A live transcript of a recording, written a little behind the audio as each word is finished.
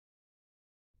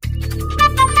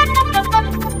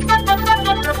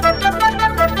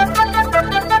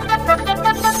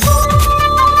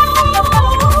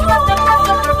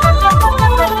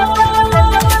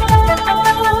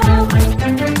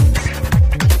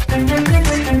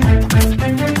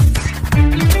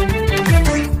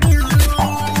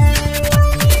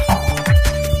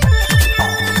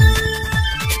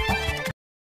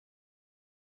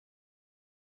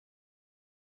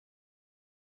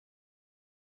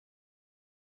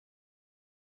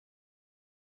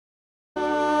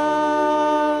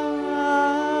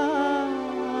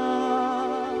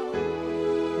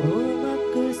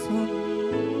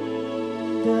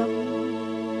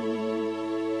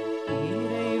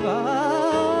இறைவா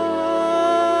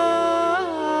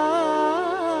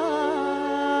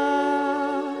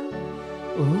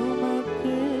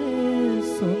உமக்கு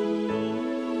சொந்தம்.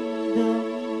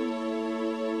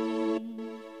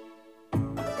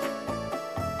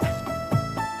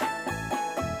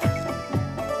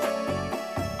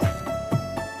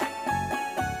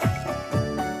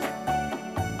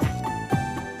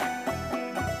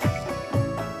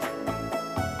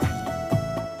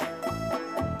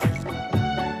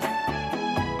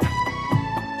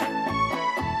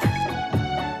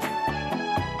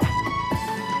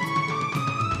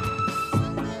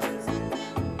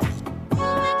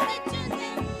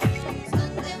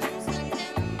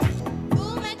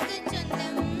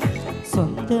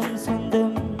 சொந்தம்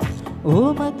சொந்தம்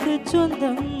உமக்கு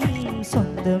சொந்தம்,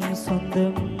 சொந்தம்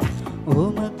சொந்தம்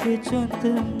உமக்கு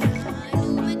சொந்தம்.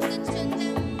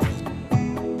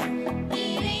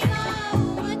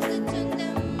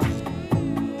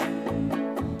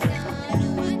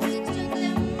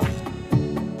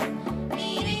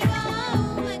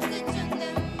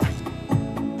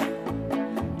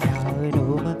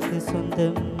 உமக்கு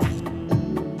சொந்தம்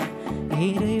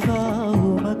இறைவா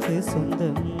உமக்கு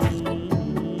சொந்தம்,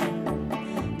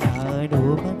 நான்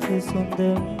உமக்கு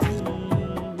சொந்தம்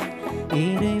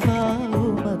இறைவா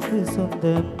உமக்கு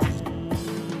சொந்தம்.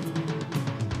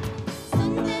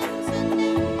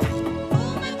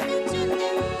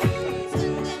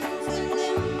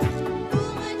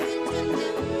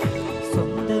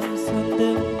 சொந்தம்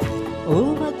சொந்தம்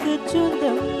உமக்கு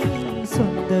சொந்தம்,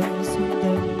 சொந்தம்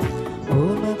சொந்தம்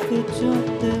உமக்கு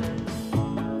சொந்தம்.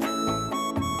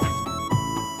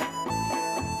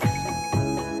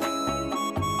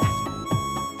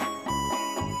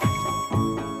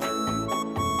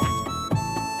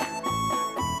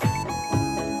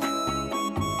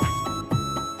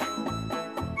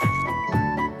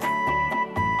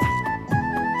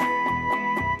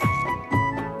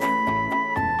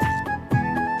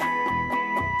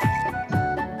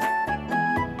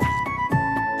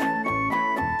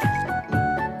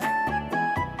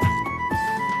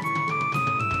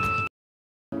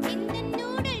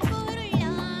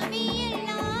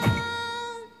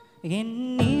 என்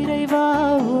இறைவா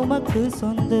உமக்கு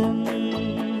சொந்தம்,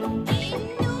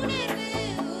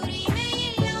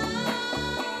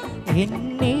 என்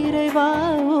இறைவா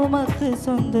உமக்கு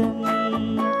சொந்தம்.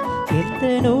 எந்த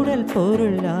உடல்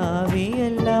பொருள்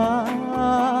ஆவியெல்லாம்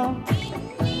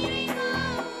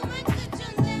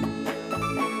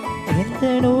எந்த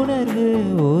உணர்வு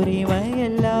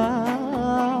உரிமையெல்லாம்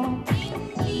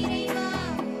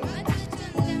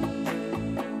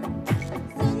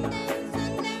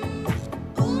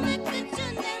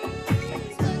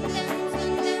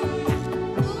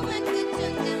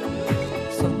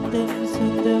சொந்தம்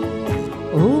சொந்தம்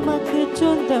உமக்கு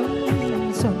சொந்தம்,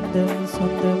 சொந்தம்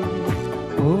சொந்தம்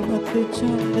உமக்கு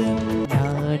சொந்தம்.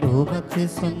 நான் உமக்கு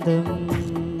சொந்தம்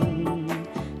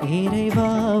இறைவா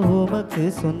உமக்கு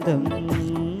சொந்தம்,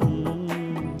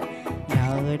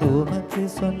 நான் உமக்கு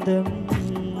சொந்தம்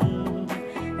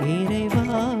இறைவா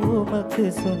உமக்கு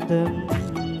சொந்தம்.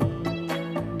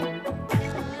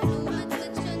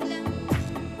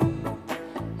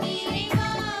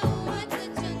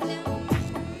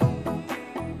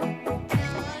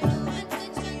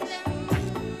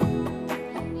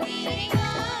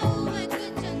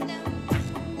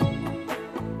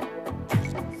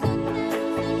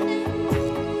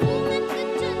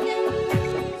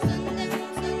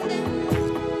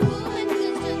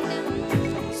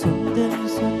 சொந்தம்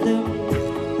சொந்தம்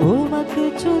உமக்கு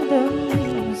சொந்தம்,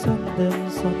 சொந்தம்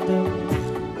சொந்தம்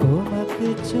உமக்கு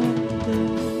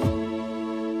சொந்தம்.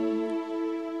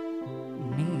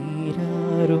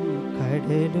 நீராறும்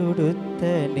கடலுடுத்த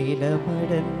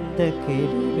நிலமடந்த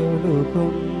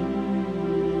கெழிலொழுகும்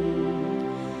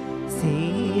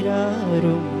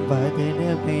சீராறும்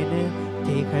வதனமென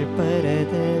திகழ்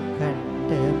பரத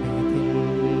கண்டமெதில்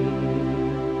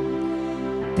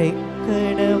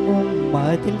தெக்கணமும்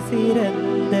அதில்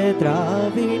சிறந்த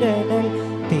திராவிடனல்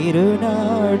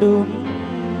திருநாடும்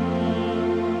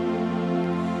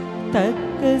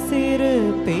தக்க சிறு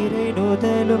பிறை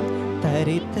நுதலும்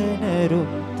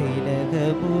தரித்தனரும்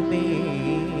திலகமுமே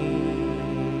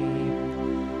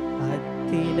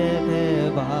அத்திலக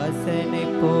வாசனை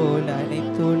போல்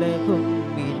அனைத்துலகும்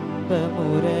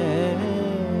இன்பமுற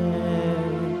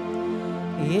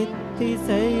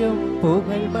எத்திசையும்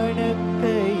புகழ் மணக்க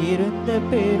இருந்த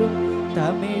பெரும்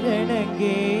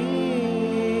தமிழனங்கே,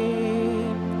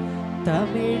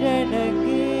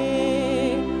 தமிழனங்கே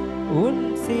உன்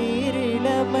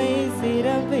சீரிழமை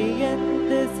சிரம்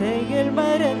வியந்து செயல்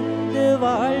மறந்து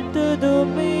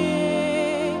வாழ்த்துதுமே,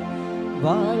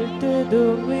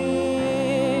 வாழ்த்துதுமே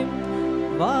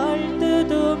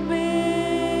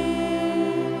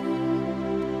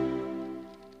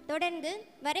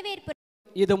தொடர்ந்து வரவேற்பு.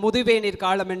 இது முதுவேநீர்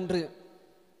காலம் என்று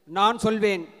நான்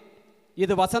சொல்வேன்,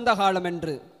 இது வசந்த காலம்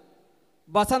என்று.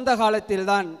 வசந்த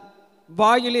காலத்தில்தான்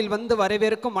வாயிலில் வந்து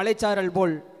வரவேற்கும் மலைச்சாரல்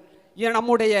போல்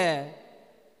நம்முடைய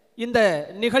இந்த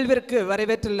நிகழ்விற்கு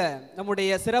வரவேற்றுள்ள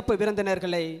நம்முடைய சிறப்பு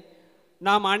விருந்தினர்களை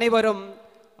நாம் அனைவரும்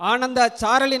ஆனந்த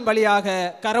சாரலின் வழியாக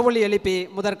கரவொலி எழுப்பி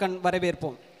முதற்கண்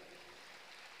வரவேற்போம்.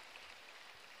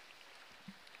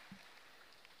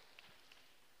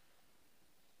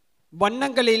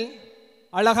 வண்ணங்களில்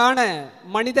அழகான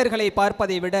மனிதர்களை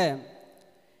பார்ப்பதை விட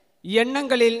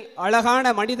எண்ணங்களில் அழகான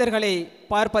மனிதர்களை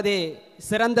பார்ப்பதே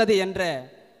சிறந்தது என்ற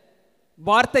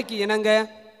வார்த்தைக்கு இணங்க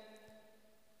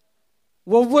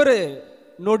ஒவ்வொரு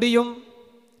நொடியும்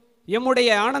எம்முடைய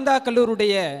ஆனந்தா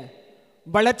கல்லூரியுடைய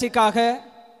வளர்ச்சிக்காக,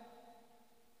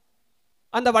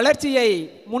 அந்த வளர்ச்சியை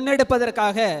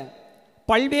முன்னெடுப்பதற்காக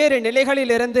பல்வேறு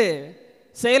நிலைகளிலிருந்து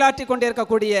செயலாற்றி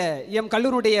கொண்டிருக்கக்கூடிய எம்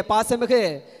கல்லூரியுடைய பாசமிகு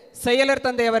செயலர்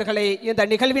தந்தை அவர்களை இந்த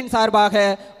நிகழ்வின் சார்பாக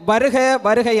வருக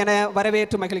வருக என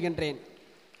வரவேற்று மகிழ்கின்றேன்.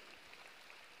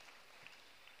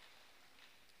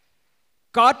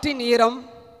 காற்றின் ஈரம்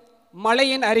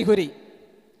மழையின் அறிகுறி,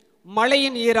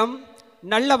 மழையின் ஈரம்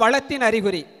நல்ல வளத்தின்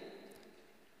அறிகுறி.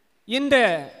 இந்த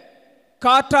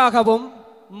காற்றாகவும்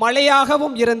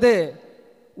மழையாகவும் இருந்து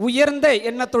உயர்ந்த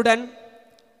எண்ணத்துடன்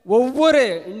ஒவ்வொரு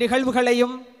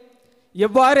நிகழ்வுகளையும்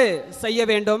எவ்வாறு செய்ய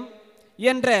வேண்டும்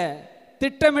என்ற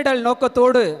திட்டமிடல்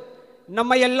நோக்கத்தோடு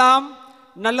நம்மையெல்லாம்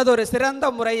நல்லதொரு சிறந்த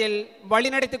முறையில்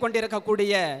வழிநடத்தி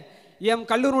கொண்டிருக்கக்கூடிய எம்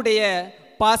கல்லூரியுடைய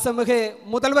பாசமிகு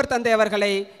முதல்வர் தந்தை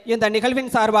அவர்களை இந்த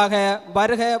நிகழ்வின் சார்பாக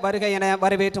வருக வருக என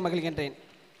வரவேற்று மகிழ்கின்றேன்.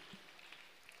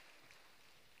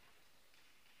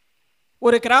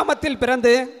 ஒரு கிராமத்தில்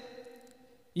பிறந்து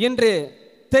இன்று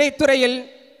திரைத்துறையில்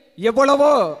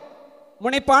எவ்வளவோ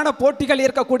முனைப்பான போட்டிகள்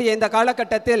இருக்கக்கூடிய இந்த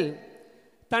காலகட்டத்தில்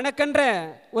தனக்கென்ற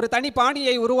ஒரு தனி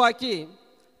பாணியை உருவாக்கி,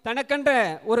 தனக்கென்ற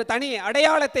ஒரு தனி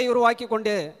அடையாளத்தை உருவாக்கி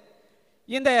கொண்டு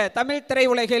இந்த தமிழ்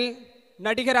திரையுலகில்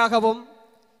நடிகராகவும்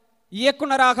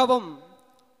இயக்குனராகவும்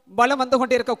வலம் வந்து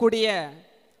கொண்டிருக்கக்கூடிய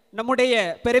நம்முடைய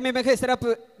பெருமைமிகு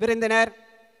சிறப்பு விருந்தினர்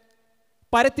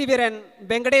பருத்தி வீரன்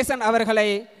வெங்கடேசன் அவர்களை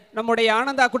நம்முடைய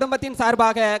ஆனந்தா குடும்பத்தின்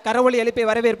சார்பாக கரவொலி எழுப்பி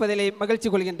வரவேற்பதிலே மகிழ்ச்சி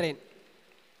கொள்கின்றேன்.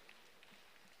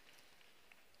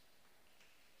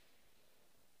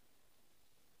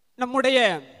 நம்முடைய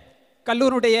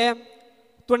கல்லூரியுடைய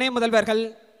துணை முதல்வர்கள்,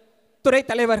 துறை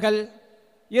தலைவர்கள்,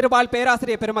 இருபால்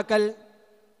பேராசிரியர் பெருமக்கள்,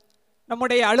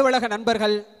 நம்முடைய அலுவலக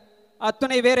நண்பர்கள்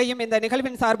அத்துணை பேரையும் இந்த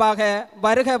நிகழ்வின் சார்பாக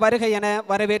வருக வருக என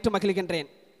வரவேற்று மகிழ்கின்றேன்.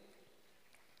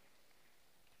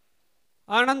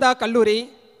 ஆனந்தா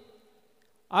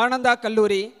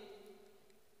கல்லூரி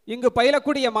இங்கு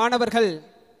பயிலக்கூடிய மாணவர்கள்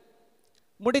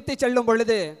முடித்து செல்லும்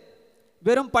பொழுது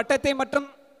வெறும் பட்டத்தை மட்டும்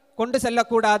கொண்டு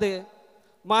செல்லக்கூடாது,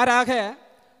 மாறாக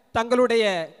தங்களுடைய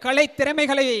கலை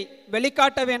திறமைகளை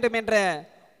வெளிக்காட்ட வேண்டும் என்ற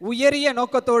உயரிய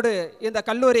நோக்கத்தோடு இந்த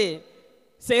கல்லூரி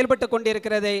செயல்பட்டு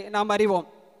கொண்டிருக்கிறதை நாம் அறிவோம்.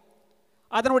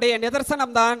 அதனுடைய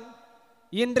நிதர்சனம்தான்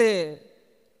இன்று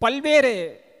பல்வேறு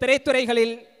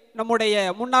திரைத்துறைகளில் நம்முடைய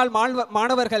முன்னாள்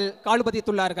மாணவர்கள் கால்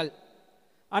பதித்துள்ளார்கள்.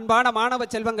 அன்பான மாணவ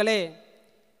செல்வங்களே,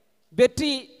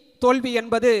 வெற்றி தோல்வி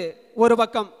என்பது ஒரு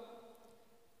பக்கம்.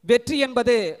 வெற்றி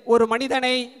என்பது ஒரு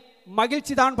மனிதனை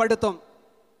மகிழ்ச்சி தான் படுத்தும்,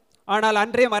 ஆனால்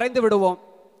அன்றே மறைந்து விடுவோம்.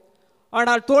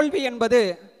 ஆனால் தோல்வி என்பது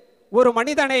ஒரு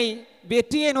மனிதனை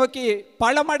வெற்றியை நோக்கி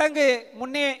பல மடங்கு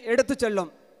முன்னே எடுத்து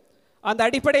செல்லும். அந்த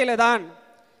அடிப்படையில் தான்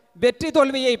வெற்றி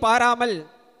தோல்வியை பாராமல்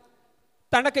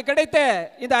தனக்கு கிடைத்த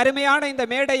இந்த அருமையான இந்த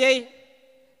மேடையை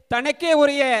தனக்கே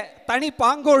உரிய தனி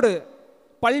பாங்கோடு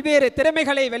பல்வேறு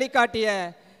திறமைகளை வெளிக்காட்டிய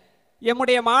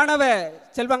எம்முடைய மாணவ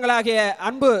செல்வங்களாகிய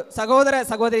அன்பு சகோதர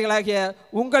சகோதரிகளாகிய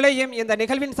உங்களையும் இந்த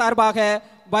நிகழ்வின் சார்பாக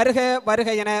வருக வருக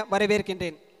என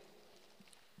வரவேற்கின்றேன்.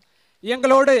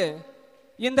 எங்களோடு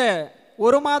இந்த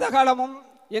ஒரு மாத காலமும்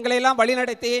எங்களையெல்லாம்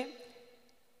வழிநடத்தி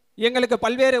எங்களுக்கு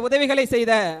பல்வேறு உதவிகளை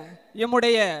செய்த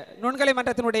எம்முடைய நுண்கலை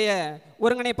மன்றத்தினுடைய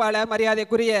ஒருங்கிணைப்பாளர்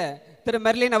மரியாதைக்குரிய திரு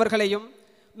மெர்லின் அவர்களையும்,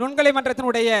 நுண்கலை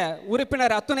மன்றத்தினுடைய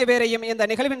உறுப்பினர் அத்துணை பேரையும் இந்த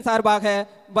நிகழ்வின் சார்பாக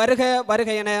வருக வருக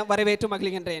என வரவேற்று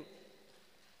மகிழ்கின்றேன்.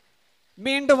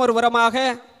 மீண்டும் ஒரு உரமாக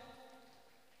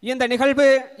இந்த நிகழ்வு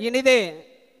இனிதே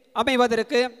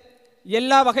அமைவதற்கு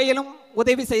எல்லா வகையிலும்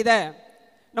உதவி செய்த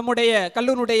நம்முடைய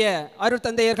கல்லூரியுடைய அருள்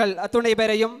தந்தையர்கள் அத்துணை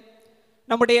பேரையும்,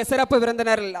 நம்முடைய சிறப்பு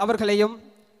விருந்தினர் அவர்களையும்,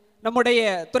 நம்முடைய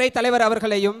துறை தலைவர்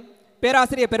அவர்களையும்,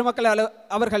 பேராசிரியர் பெருமக்கள்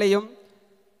அவர்களையும்,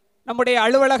 நம்முடைய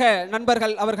அலுவலக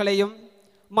நண்பர்கள் அவர்களையும்,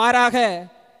 மாறாக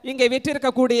இங்கே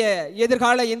வீற்றிருக்கக்கூடிய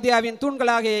எதிர்கால இந்தியாவின்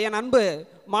தூண்களாகிய என் அன்பு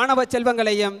மாணவ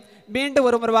செல்வங்களையும் மீண்டும்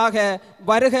ஒரு முறையாக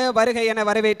வருக வருக என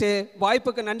வரவேற்று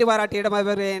வாய்ப்புக்கு நன்றி பாராட்டியிடம்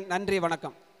வருகிறேன். நன்றி,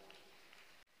 வணக்கம்.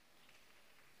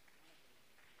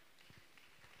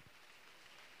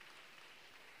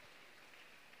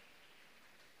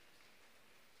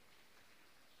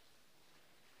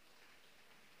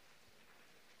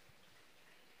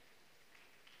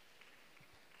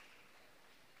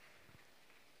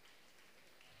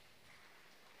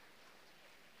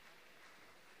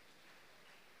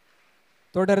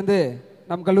 தொடர்ந்து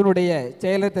நம் கல்லூரியுடைய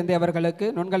செயலர் தந்தை அவர்களுக்கு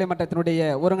நுண்கலை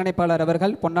மன்றத்தினுடைய ஒருங்கிணைப்பாளர்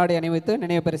அவர்கள் பொன்னாடை அணிவித்து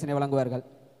நினைவு பரிசினை வழங்குவார்கள்.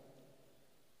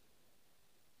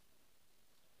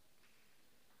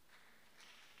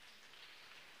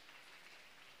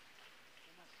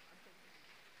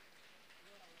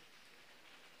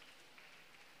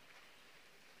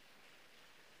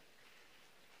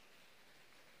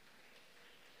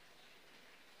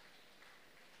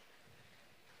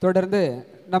 தொடர்ந்து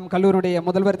நம் கல்லூரியுடைய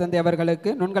முதல்வர் தந்தை அவர்களுக்கு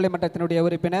நுண்கலை மன்றத்தினுடைய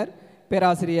உறுப்பினர்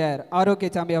பேராசிரியர்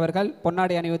ஆரோக்கியசாமி அவர்கள்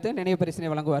பொன்னாடை அணிவித்து நினைவு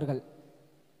பரிசினை வழங்குவார்கள்.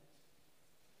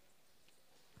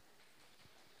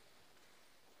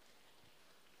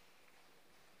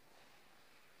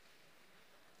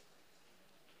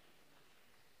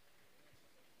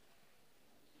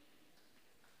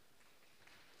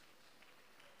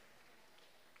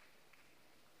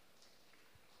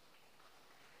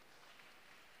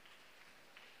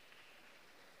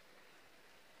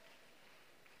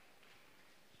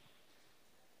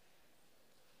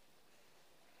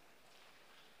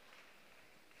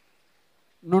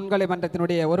 நுண்கலை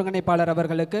மன்றத்தினுடைய ஒருங்கிணைப்பாளர்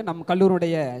அவர்களுக்கு நம்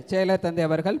கல்லூரியுடைய செயலர் தந்தை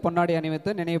அவர்கள் பொன்னாடை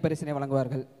அணிவித்து நினைவு பரிசினை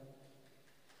வழங்குவார்கள்.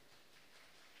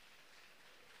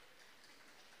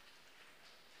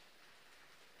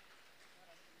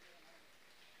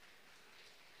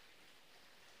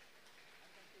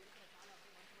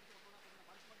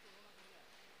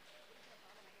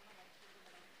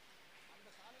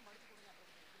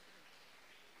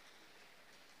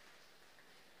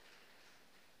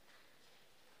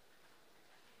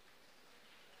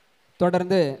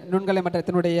 தொடர்ந்து நுண்கலை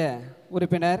மன்றத்தினுடைய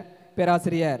உறுப்பினர்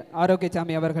பேராசிரியர்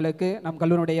ஆரோக்கியசாமி அவர்களுக்கு நம்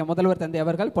கல்லூரியுடைய முதல்வர் தந்தை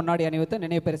அவர்கள் பொன்னாடை அணிவித்து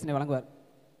நினைவு பரிசினை வழங்குவார்.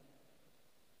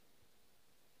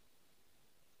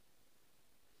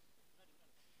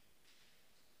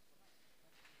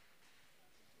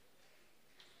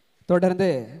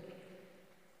 தொடர்ந்து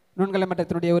நுண்கலை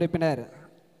மன்றத்தினுடைய உறுப்பினர்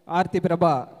ஆர்த்தி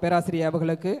பிரபா பேராசிரியர்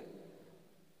அவர்களுக்கு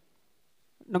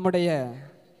நம்முடைய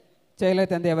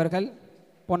செயலர் தந்தை அவர்கள்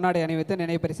பொன்னாடை அணிவித்து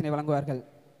நினைவு பரிசினை வழங்குவார்கள்.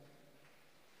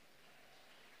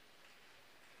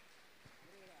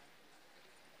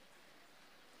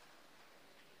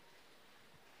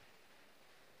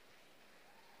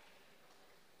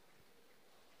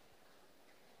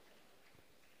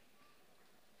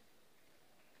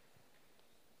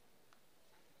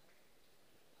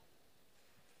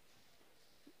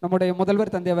 நம்முடைய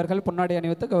முதல்வர் தந்தை அவர்கள் பொன்னாடை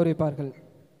அணிவித்து கௌரவிப்பார்கள்.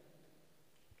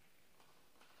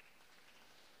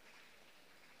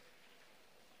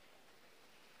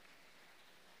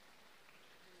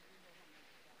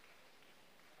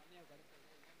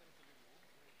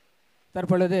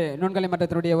 தற்பொழுது நுண்கலை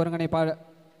மன்றத்தினுடைய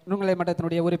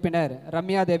உறுப்பினர்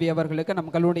ரம்யா தேவி அவர்களுக்கு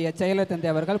நம் கல்லூரிய செயலர் தந்தை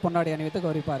அவர்கள் பொன்னாடை அணிவித்து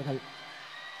கௌரவிப்பார்கள்.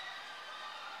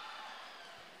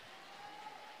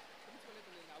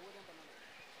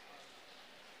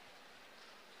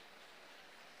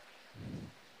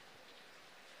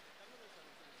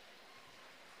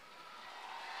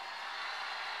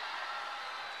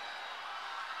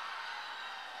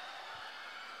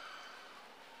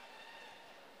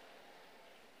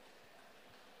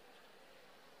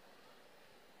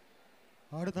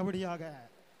 அடுத்தபடியாக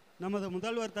நமது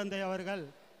முதல்வர் தந்தை அவர்கள்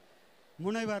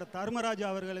முனைவர் தர்மராஜா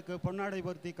அவர்களுக்கு பொன்னாடை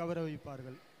பொருத்தி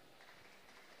கௌரவிப்பார்கள்.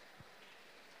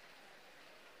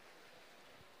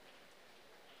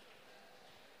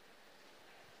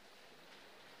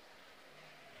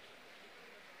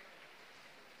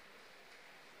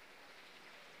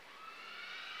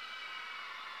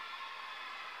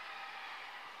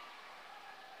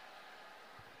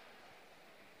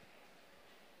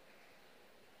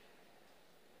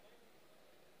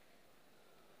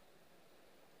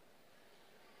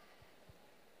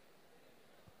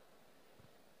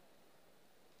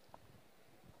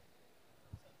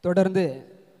 தொடர்ந்து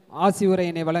ஆசி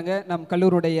உரையினை வழங்க நம்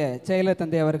கல்லூரியுடைய செயலர்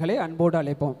தந்தை அவர்களை அன்போடு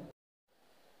அழைப்போம்.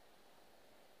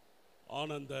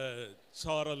 ஆனந்த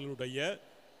சாரலுடைய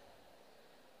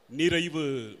நிறைவு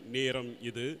நேரம்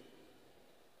இது.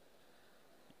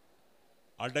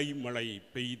 அடைமழை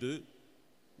பெய்து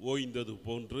ஓய்ந்தது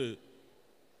போன்று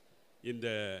இந்த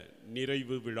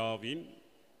நிறைவு விழாவின்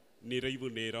நிறைவு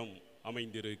நேரம்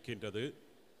அமைந்திருக்கின்றது.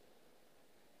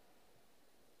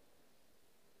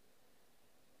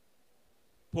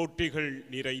 போட்டிகள்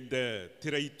நிறைந்த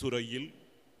திரைத்துறையில்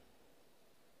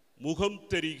முகம்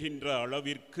தெரிகின்ற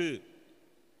அளவிற்கு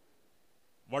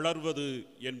வளர்வது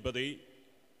என்பதை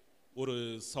ஒரு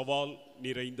சவால்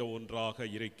நிறைந்த ஒன்றாக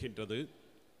இருக்கின்றது.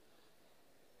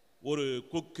 ஒரு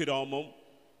குக்கிராமம்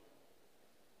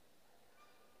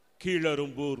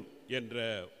கீழரும்பூர் என்ற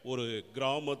ஒரு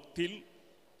கிராமத்தில்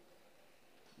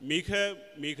மிக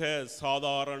மிக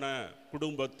சாதாரண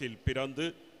குடும்பத்தில் பிறந்து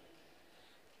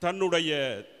தன்னுடைய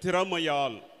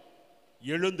திறமையால்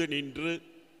எழுந்து நின்று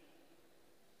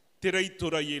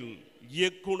திரைத்துறையில்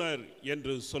இயக்குனர்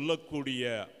என்று சொல்லக்கூடிய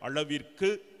அளவிற்கு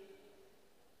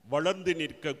வளர்ந்து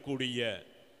நிற்கக்கூடிய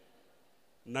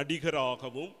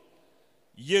நடிகராகவும்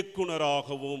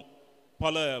இயக்குனராகவும்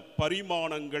பல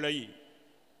பரிமாணங்களை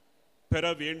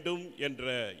பெற வேண்டும் என்ற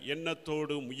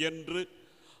எண்ணத்தோடு முயன்று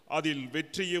அதில்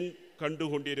வெற்றியும்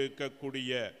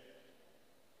கண்டுகொண்டிருக்கக்கூடிய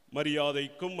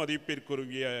மரியாதைக்கும்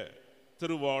மதிப்பிற்குரிய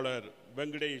திருவாளர்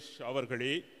வெங்கடேஷ்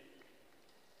அவர்களே,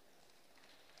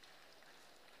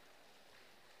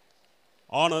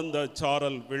 ஆனந்த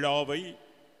சாரல் விழாவை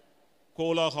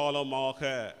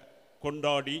கோலாகலமாக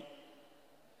கொண்டாடி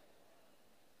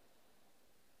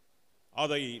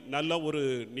அதை நல்ல ஒரு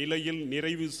நிலையில்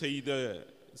நிறைவு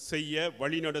செய்ய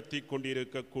வழிநடத்தி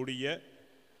கொண்டிருக்கக்கூடிய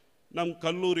நம்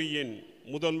கல்லூரியின்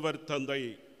முதல்வர் தந்தை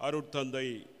அருட்தந்தை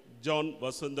ஜான்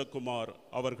வசந்தகுமார்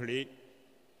அவர்களே,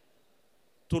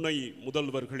 துணை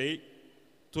முதல்வர்களே,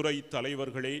 துறை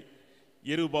தலைவர்களே,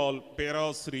 இருபால்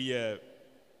பேராசிரிய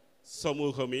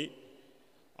சமூகமே,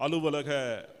 அலுவலக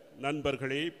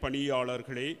நண்பர்களே,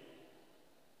 பணியாளர்களே,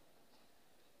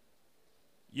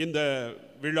 இந்த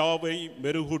விழாவை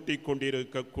மெருகூட்டி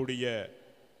கொண்டிருக்கக்கூடிய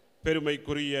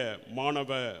பெருமைக்குரிய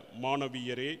மாணவ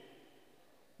மாணவியரே,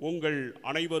 உங்கள்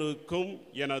அனைவருக்கும்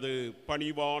எனது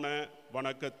பணிவான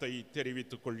வணக்கத்தை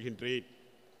தெரிவித்துக் கொள்கின்றேன்.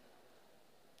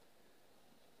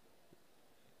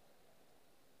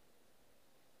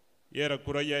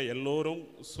 ஏறக்குறைய எல்லோரும்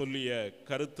சொல்லிய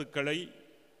கருத்துக்களை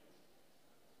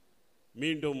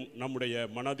மீண்டும் நம்முடைய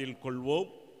மனதில் கொள்வோம்.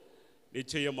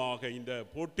 நிச்சயமாக இந்த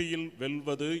போட்டியில்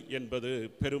வெல்வது என்பது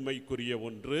பெருமைக்குரிய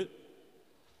ஒன்று.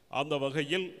 அந்த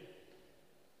வகையில்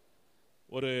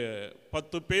ஒரு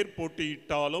 10 பேர்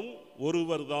போட்டியிட்டாலும்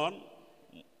ஒருவர்தான்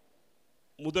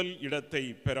முதல் இடத்தை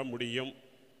பெற முடியும்.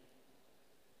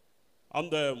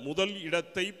 அந்த முதல்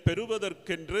இடத்தை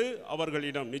பெறுவதற்கென்று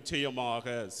அவர்களிடம்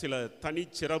நிச்சயமாக சில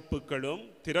தனிச்சிறப்புகளும்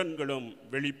திறன்களும்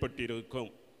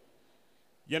வெளிப்பட்டிருக்கும்.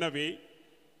 எனவே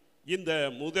இந்த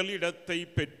முதலிடத்தை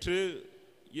பெற்று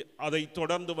அதை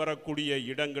தொடர்ந்து வரக்கூடிய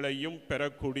இடங்களையும்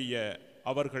பெறக்கூடிய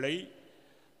அவர்களை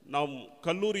நம்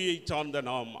கல்லூரியை சார்ந்த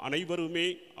நாம் அனைவருமே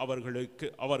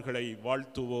அவர்களை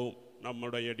வாழ்த்துவோம்.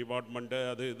 நம்முடைய டிபார்ட்மெண்ட்டு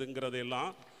அது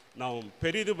இதுங்கிறதெல்லாம் நாம்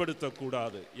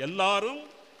பெரிதுபடுத்தக்கூடாது.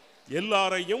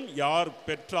 எல்லாரையும் யார்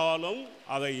பெற்றாலும்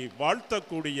அதை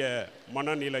வாழ்த்தக்கூடிய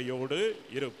மனநிலையோடு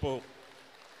இருப்போம்.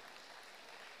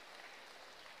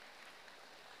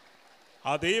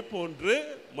 அதே போன்று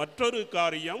மற்றொரு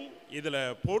காரியம்,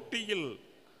 இதில் போட்டியில்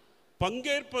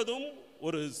பங்கேற்பதும்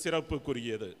ஒரு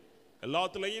சிறப்புக்குரியது.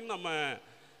 எல்லாத்துலேயும் நம்ம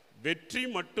வெற்றி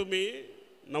மட்டுமே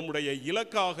நம்முடைய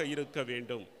இலக்காக இருக்க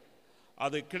வேண்டும்.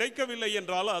 அது கிடைக்கவில்லை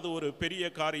என்றால் அது ஒரு பெரிய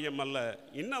காரியம் அல்ல.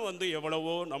 இன்னும்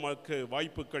எவ்வளவோ நமக்கு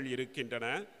வாய்ப்புகள் இருக்கின்றன.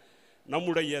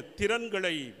 நம்முடைய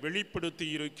திறன்களை வெளிப்படுத்தி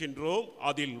இருக்கின்றோம்,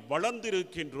 அதில்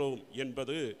வளர்ந்திருக்கின்றோம்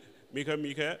என்பது மிக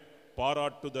மிக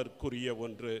பாராட்டுதற்குரிய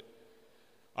ஒன்று.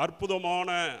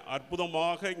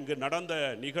 அற்புதமாக இங்கு நடந்த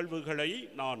நிகழ்வுகளை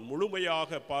நான்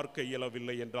முழுமையாக பார்க்க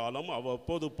இயலவில்லை என்றாலும்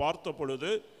அவ்வப்போது பார்த்த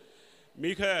பொழுது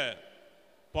மிக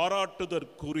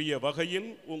பாராட்டுதற்குரிய வகையில்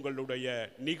உங்களுடைய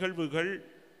நிகழ்வுகள்,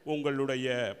 உங்களுடைய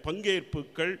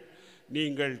பங்கேற்புகள்,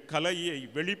 நீங்கள் கலையை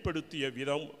வெளிப்படுத்திய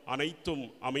விதம் அனைத்தும்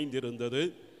அமைந்திருந்தது.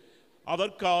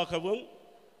 அதற்காகவும்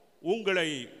உங்களை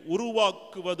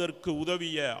உருவாக்குவதற்கு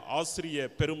உதவிய ஆசிரிய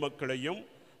பெருமக்களையும்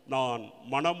நான்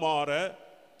மனமாற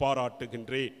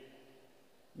பாராட்டுகின்றேன்.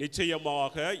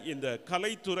 நிச்சயமாக இந்த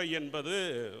கலைத்துறை என்பது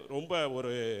ரொம்ப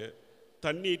ஒரு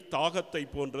தண்ணீர் தாகத்தை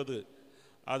போன்றது.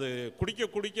 அது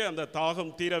குடிக்க அந்த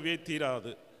தாகம் தீரவே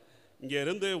தீராது. இங்கே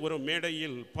இருந்து ஒரு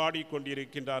மேடையில்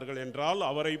பாடிக்கொண்டிருக்கின்றார்கள் என்றால்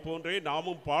அவரை போன்றே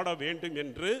நாமும் பாட வேண்டும்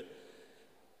என்று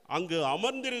அங்கு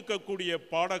அமர்ந்திருக்கக்கூடிய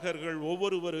பாடகர்கள்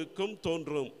ஒவ்வொருவருக்கும்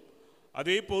தோன்றும்.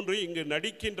 அதே போன்று இங்கு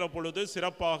நடிக்கின்ற பொழுது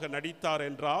சிறப்பாக நடித்தார்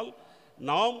என்றால்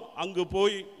நாம் அங்கு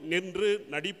போய் நின்று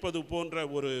நடிப்பது போன்ற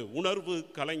ஒரு உணர்வு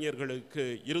கலைஞர்களுக்கு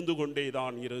இருந்து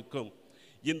கொண்டேதான் இருக்கும்.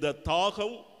 இந்த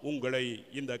தாகம் உங்களை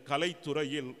இந்த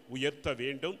கலைத்துறையில் உயர்த்த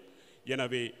வேண்டும்.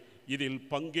 எனவே இதில்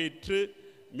பங்கேற்று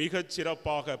மிகச்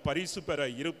சிறப்பாக பரிசு பெற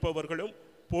இருப்பவர்களும்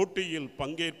போட்டியில்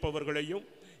பங்கேற்பவர்களையும்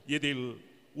இதில்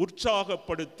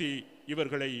உற்சாகப்படுத்தி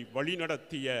இவர்களை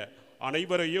வழிநடத்திய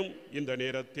அனைவரையும் இந்த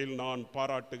நேரத்தில் நான்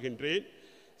பாராட்டுகின்றேன்.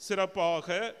 சிறப்பாக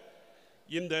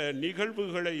இந்த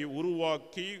நிகழ்வுகளை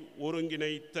உருவாக்கி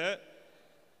ஒருங்கிணைத்த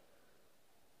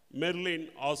மெர்லின்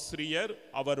ஆசிரியர்,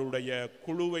 அவருடைய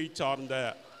குழுவை சார்ந்த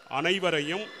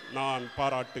அனைவரையும் நான்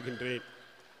பாராட்டுகின்றேன்.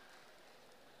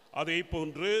 அதே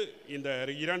போன்று இந்த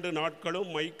 2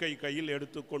 நாட்களும் மைக்கை கையில்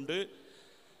எடுத்துக்கொண்டு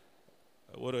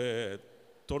ஒரு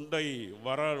தொண்டை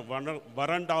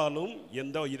வறண்டாலும்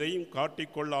எந்த இதையும்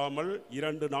காட்டிக்கொள்ளாமல்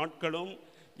 2 நாட்களும்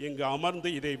இங்கு அமர்ந்து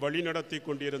இதை வழிநடத்தி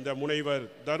கொண்டிருந்த முனைவர்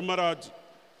தர்மராஜ்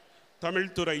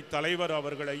தமிழ்துறை தலைவர்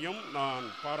அவர்களையும் நான்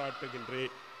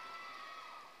பாராட்டுகின்றேன்.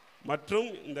 மற்றும்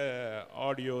இந்த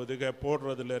ஆடியோ இதுக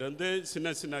போடுறதிலிருந்து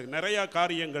சின்ன நிறையா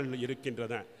காரியங்கள்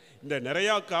இருக்கின்றன. இந்த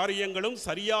நிறையா காரியங்களும்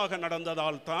சரியாக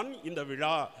நடந்ததால் தான் இந்த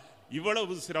விழா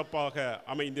இவ்வளவு சிறப்பாக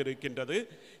அமைந்திருக்கின்றது.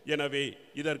 எனவே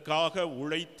இதற்காக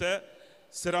உழைத்த,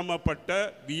 சிரமப்பட்ட,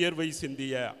 வியர்வை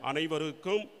சிந்திய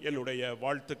அனைவருக்கும் என்னுடைய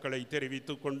வாழ்த்துக்களை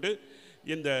தெரிவித்துக் கொண்டு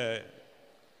இந்த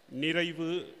நிறைவு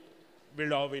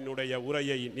விழாவினுடைய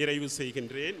உரையை நிறைவு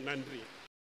செய்கின்றேன். நன்றி.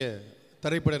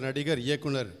 திரைப்பட நடிகர்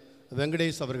இயக்குனர்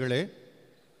வெங்கடேஷ் அவர்களே,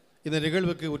 இந்த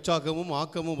நிகழ்வுக்கு உற்சாகமும்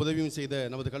ஆக்கமும் உதவியும் செய்த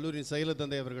நமது கல்லூரியின் செயலர்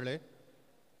தந்தை அவர்களே,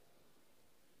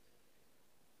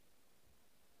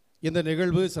 இந்த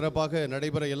நிகழ்வு சிறப்பாக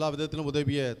நடைபெற எல்லா விதத்திலும்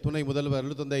உதவிய துணை முதல்வர்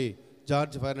அருள்தந்தை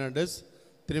ஜார்ஜ் பெர்னாண்டஸ்,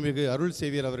 திருமிகு அருள்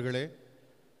சேவியர் அவர்களே,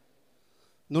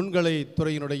 நுண்கலை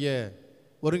துறையினுடைய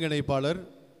ஒருங்கிணைப்பாளர்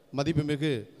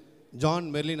மதிப்புமிகு ஜான்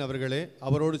மெர்லின் அவர்களே,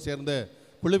 அவரோடு சேர்ந்த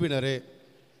குழுவினரே,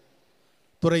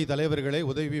 துறை தலைவர்களே,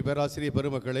 உதவி பேராசிரியர்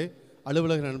பெருமக்களே,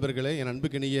 அலுவலக நண்பர்களே, என்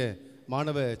அன்புக்கினிய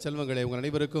மாணவ செல்வங்களே, உங்கள்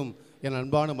அனைவருக்கும் என்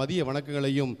அன்பான மதிய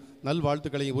வணக்கங்களையும்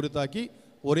நல்வாழ்த்துக்களையும் உரித்தாக்கி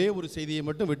ஒரே ஒரு செய்தியை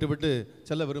மட்டும் விட்டுவிட்டு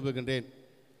செல்ல விரும்புகின்றேன்.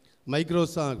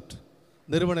 மைக்ரோசாஃப்ட்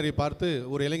நிறுவனரை பார்த்து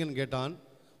ஒரு இளைஞன் கேட்டான்,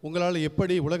 உங்களால்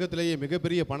எப்படி உலகத்திலேயே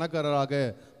மிகப்பெரிய பணக்காரராக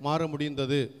மாற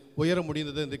முடிந்தது, உயர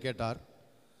முடிந்தது என்று கேட்டார்.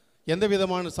 எந்த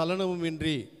விதமான சலனமும்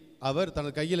இன்றி அவர்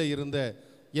தனது கையில் இருந்த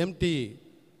எம்டி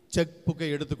செக் புக்கை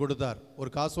எடுத்து கொடுத்தார். ஒரு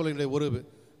காசோலையினுடைய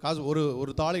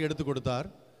ஒரு தாளை எடுத்து கொடுத்தார்.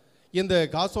 இந்த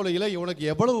காசோலையில் உனக்கு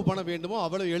எவ்வளவு பணம் வேண்டுமோ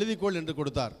அவ்வளவு எழுதிக்கொள் என்று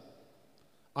கொடுத்தார்.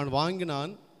 அவன்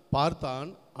வாங்கினான், பார்த்தான்,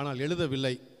 ஆனால்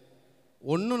எழுதவில்லை.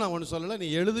 ஒன்றும் நான் ஒன்று சொல்லலை, நீ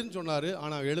எழுதுன்னு சொன்னார்,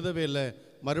 ஆனால் எழுதவே இல்லை.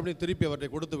 மறுபடியும் திருப்பி அவற்றை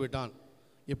கொடுத்து விட்டான்.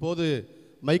 இப்போது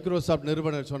மைக்ரோசாஃப்ட்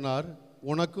நிறுவனர் சொன்னார்,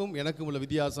 உனக்கும் எனக்கும் உள்ள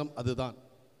வித்தியாசம் அதுதான்.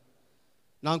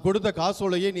 நான் கொடுத்த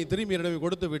காசோலையை நீ திரும்பி என்னிடம்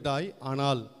கொடுத்து விட்டாய்,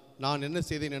 ஆனால் நான் என்ன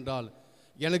செய்தேன் என்றால்,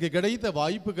 எனக்கு கிடைத்த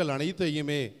வாய்ப்புகள்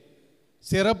அனைத்தையுமே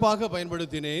சிறப்பாக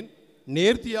பயன்படுத்தினேன்,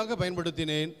 நேர்த்தியாக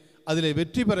பயன்படுத்தினேன், அதில்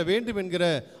வெற்றி பெற வேண்டும் என்கிற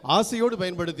ஆசையோடு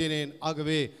பயன்படுத்தினேன்.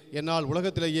 ஆகவே என்னால்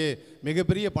உலகத்திலேயே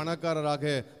மிகப்பெரிய பணக்காரராக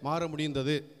மாற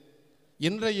முடிந்தது.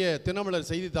 இன்றைய தினமலர்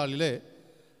செய்தித்தாளிலே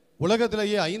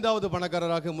உலகத்திலேயே 5வது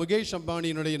பணக்காரராக முகேஷ்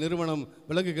அம்பானியினுடைய நிறுவனம்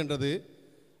விளங்குகின்றது.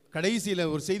 கடைசியில்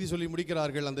ஒரு செய்தி சொல்லி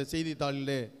முடிக்கிறார்கள் அந்த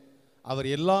செய்தித்தாளிலே, அவர்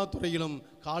எல்லா துறையிலும்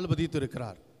கால் பதித்து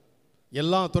இருக்கிறார்,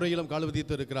 எல்லா துறையிலும் கால்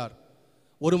பதித்து இருக்கிறார்.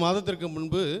 ஒரு மாதத்திற்கு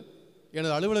முன்பு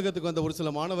எனது அலுவலகத்துக்கு வந்த ஒரு சில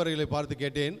மாணவர்களை பார்த்து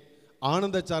கேட்டேன்,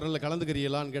 ஆனந்த சாரலில்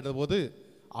கலந்துக்கிறீங்களான்னு கேட்டபோது,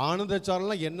 ஆனந்த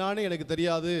சாரல்லாம் என்னான்னு எனக்கு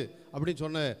தெரியாது அப்படின்னு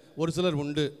சொன்ன ஒரு சிலர்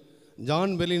உண்டு.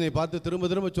 ஜான் பெர்லினை பார்த்து திரும்ப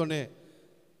திரும்ப சொன்னேன்,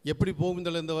 எப்படி போகும்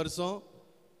இந்த வருஷம்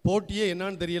போட்டியே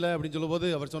என்னான்னு தெரியல அப்படின்னு சொல்லும்போது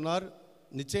அவர் சொன்னார்,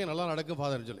 நிச்சயம் நல்லா நடக்கும்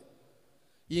ஃபாதர்னு சொல்லி.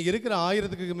 இங்கே இருக்கிற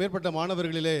 1000க்கு மேற்பட்ட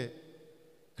மாணவர்களிலே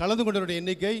கலந்து கொண்டவருடைய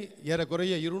எண்ணிக்கை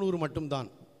ஏறக்குறைய 200 மட்டும்தான்.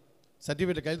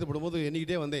 சர்டிஃபிகேட் கையெழுத்து போடும்போது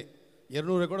எண்ணிக்கிட்டே வந்தேன்,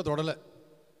 200 கூட தொடலை.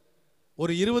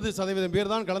 ஒரு 20%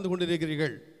 பேர் தான் கலந்து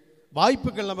கொண்டிருக்கிறீர்கள்.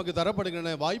 வாய்ப்புகள் நமக்கு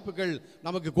தரப்படுகின்றன, வாய்ப்புகள்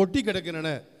நமக்கு கொட்டி கிடக்கின்றன.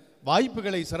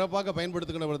 வாய்ப்புகளை சிறப்பாக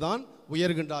பயன்படுத்துகிறவர் தான்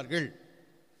உயர்கின்றார்கள்.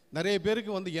 நிறைய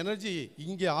பேருக்கு எனர்ஜி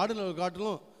இங்கே ஆடுனவங்க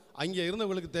காட்டிலும் அங்கே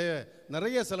இருந்தவங்களுக்கு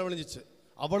நிறைய செலவழிஞ்சிச்சு.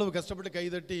 அவ்வளவு கஷ்டப்பட்டு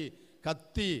கைதட்டி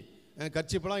கத்தி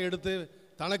கட்சிப்பெல்லாம் எடுத்து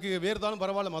தனக்கு வேறுதாலும்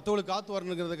பரவாயில்ல மற்றவங்களுக்கு காத்து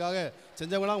வரணுங்கிறதுக்காக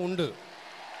செஞ்சவங்களாம் உண்டு.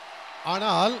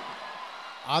 ஆனால்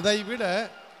அதை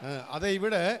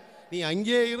விட நீ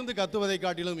அங்கே இருந்து கத்துவதை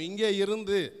காட்டிலும் இங்கே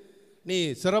இருந்து நீ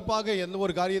சிறப்பாக எந்த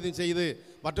ஒரு காரியத்தையும் செய்து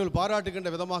மற்றவர்கள் பாராட்டுகின்ற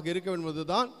விதமாக இருக்க வேண்டும்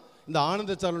என்பதுதான் இந்த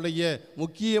ஆனந்த சாரலுடைய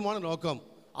முக்கியமான நோக்கம்.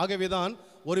 ஆகவே தான்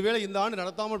ஒருவேளை இந்த ஆண்டு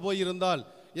நடத்தாமல் போயிருந்தால்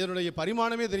இதனுடைய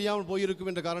பரிமாணமே தெரியாமல் போயிருக்கும்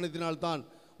என்ற காரணத்தினால்தான்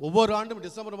ஒவ்வொரு ஆண்டும்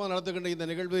டிசம்பர் மாதம் நடத்துகின்ற இந்த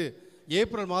நிகழ்வு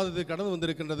ஏப்ரல் மாதத்துக்கு கடந்து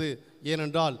வந்திருக்கின்றது.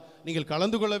 ஏனென்றால் நீங்கள்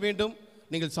கலந்து கொள்ள வேண்டும்,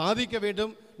 நீங்கள் சாதிக்க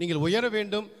வேண்டும், நீங்கள் உயர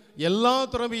வேண்டும், எல்லா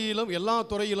துறையிலும் எல்லா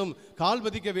துறையிலும் கால்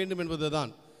பதிக்க வேண்டும்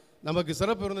என்பதுதான். நமக்கு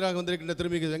சிறப்பு விருந்தினராக வந்திருக்கின்ற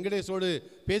திருமிகு வெங்கடேஷோடு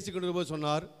பேசிக்கொண்டிருப்போது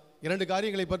சொன்னார், 2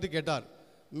 காரியங்களை பற்றி கேட்டார்.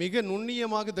 மிக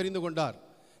நுண்ணியமாக தெரிந்து கொண்டார்.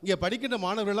 இங்கே படிக்கின்ற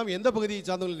மாணவர்களெல்லாம் எந்த பகுதியை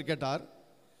சார்ந்தவர்கள் கேட்டார்,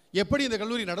 எப்படி இந்த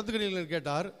கல்லூரி நடத்துகிறீர்கள்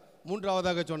கேட்டார்.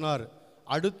 3ஆவதாக சொன்னார்,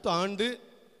 அடுத்த ஆண்டு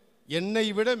என்னை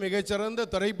விட மிகச்சிறந்த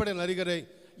திரைப்பட நடிகரை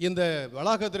இந்த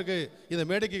வளாகத்திற்கு இந்த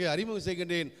மேடைக்கு அறிமுகம்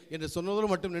செய்கின்றேன் என்று சொன்னதோடு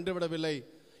மட்டும் நின்றுவிடவில்லை,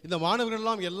 இந்த மாணவர்கள்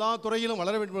எல்லாம் எல்லா துறையிலும்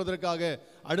வளர வேண்டும் என்பதற்காக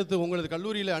அடுத்து உங்களது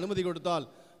கல்லூரியில் அனுமதி கொடுத்தால்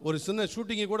ஒரு சின்ன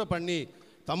ஷூட்டிங்கை கூட பண்ணி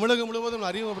தமிழகம் முழுவதும்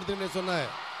அறிமுகப்படுத்துகின்றேன் சொன்ன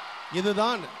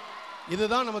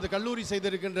இதுதான் நமது கல்லூரி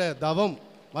செய்திருக்கின்ற தவம்.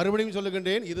 மறுபடியும்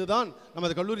சொல்லுகின்றேன், இதுதான்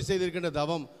நமது கல்லூரி செய்திருக்கின்ற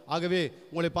தவம். ஆகவே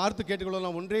உங்களை பார்த்து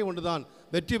கேட்டுக்கொள்ளலாம் ஒன்றே ஒன்றுதான்,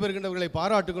 வெற்றி பெறுகின்றவர்களை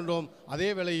பாராட்டுகின்றோம். அதே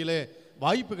வேளையிலே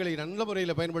வாய்ப்புகளை நல்ல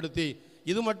முறையில் பயன்படுத்தி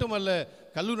இது மட்டுமல்ல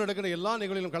கல்லூரி நடக்கிற எல்லா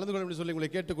நிகழ்வுகளிலும் கலந்து கொள்ள சொல்லி உங்களை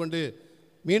கேட்டுக்கொண்டு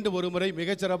மீண்டும் ஒரு முறை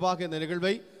மிகச்சிறப்பாக இந்த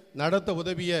நிகழ்வை நடத்த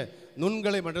உதவிய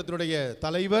நுண்கலை மன்றத்தினுடைய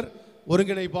தலைவர்,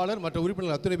 ஒருங்கிணைப்பாளர் மற்ற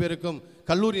உறுப்பினர்கள் அத்தனை பேருக்கும்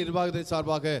கல்லூரி நிர்வாகத்தின்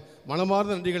சார்பாக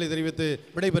மனமார்ந்த நன்றிகளை தெரிவித்து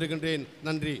விடைபெறுகின்றேன்.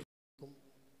 நன்றி.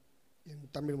 என்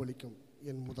தமிழ் மொழிக்கும்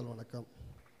என் முதல் வணக்கம்.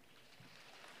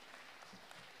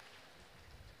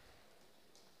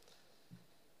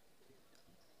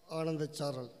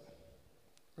 ஆனந்தச்சாரல்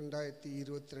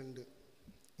 2022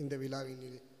 இந்த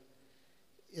விழாவினில்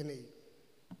என்னை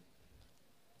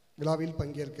விழாவில்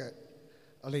பங்கேற்க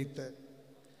அழைத்த,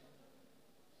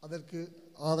 அதற்கு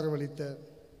ஆதரவளித்த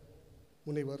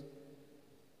முனைவர்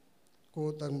கோ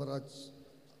தர்மராஜ்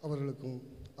அவர்களுக்கும்,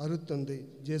 அருட்தந்தை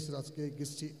ஜேசுராஜ் கே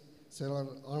கிஸ்டி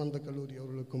செயலாளர் ஆனந்த கல்லூரி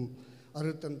அவர்களுக்கும்,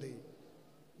 அருட்தந்தை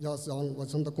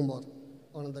வசந்தகுமார்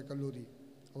ஆனந்த கல்லூரி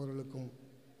அவர்களுக்கும்,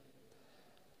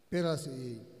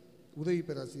 பேராசிரியை உதவி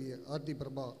பேராசிரியர் ஆர்டி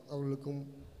பிரபா அவர்களுக்கும்,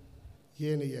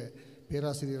 ஏனைய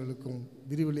பேராசிரியர்களுக்கும்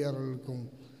விரிவுரையாளர்களுக்கும்,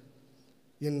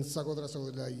 என் சகோதர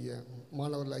சகோதரியாகிய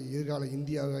மாணவர்களாகிய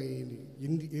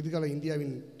எதிர்கால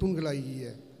இந்தியாவின்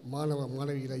தூண்களாகிய மாணவ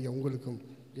மாணவிகளாகிய உங்களுக்கும்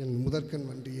என் முதற்கண்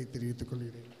நன்றியை தெரிவித்துக்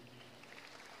கொள்கிறேன்.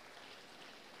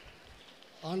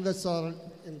 ஆனந்த சாரல்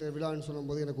என்ற விழான்னு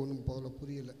சொல்லும்போது எனக்கு ஒன்றும் போல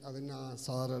புரியலை. அது என்ன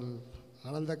சாரல்,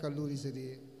 ஆனந்த கல்லூரி சரி,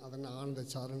 அதென்ன ஆனந்த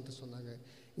சாரல்ன்ட்டு சொன்னாங்க.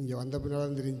 இங்கே வந்த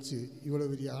பின்னால் தெரிஞ்சு இவ்வளோ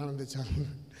பெரிய ஆனந்த சாரல்,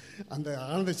 அந்த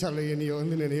ஆனந்த சாரலை என்னையை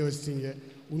நினைவு வச்சிட்டிங்க.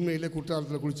 உண்மையிலே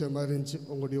குற்றாலத்தில் குளித்த மாதிரி இருந்துச்சு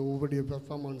உங்களுடைய ஒவ்வொரு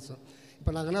பெர்ஃபார்மன்ஸும்.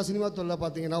 இப்போ நாங்கள் என்ன சினிமா தொழில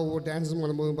பார்த்தீங்கன்னா ஒவ்வொரு டான்ஸும்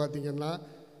பண்ணும்போது பார்த்தீங்கன்னா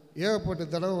ஏகப்பட்ட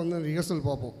தடவை ரிஹர்சல்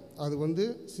பார்ப்போம். அது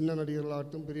சின்ன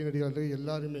நடிகர்களாகட்டும் பெரிய நடிகர்களாகட்டும்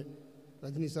எல்லாருமே,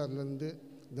 ரஜினி சார்லேருந்து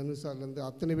தனுஷ் சார்லேருந்து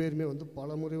அத்தனை பேருமே பல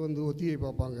முறை ஒத்திகை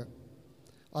பார்ப்பாங்க.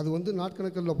 அது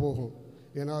நாட்கணக்கில் போகும்.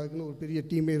 ஏன்னா அதுக்குன்னு ஒரு பெரிய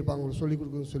டீமே இருப்பாங்க உங்களுக்கு சொல்லிக்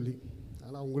கொடுக்குன்னு சொல்லி.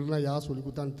 ஆனால் உங்களுக்குலாம் யார் சொல்லிக்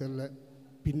கொடுத்தான்னு தெரில,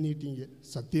 பின்னிட்டீங்க.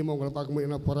 சத்தியமாக உங்களை பார்க்கும்போது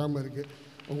என்ன பொறாமல் இருக்குது.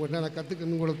 உங்கள்கிட்ட நான்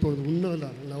கற்றுக்கணும் கூட தோணுது. உண்மை இல்லை,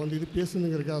 நான் இது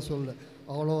பேசணுங்கிறதுக்காக சொல்லலை.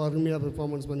 அவ்வளோ அருமையாக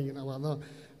பெர்ஃபார்மன்ஸ் பண்ணிங்க. நான் அதான்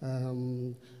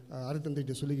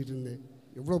அருத்தந்தைகிட்ட சொல்லிக்கிட்டு இருந்தேன்,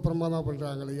 எவ்வளோ பிரமாதமாக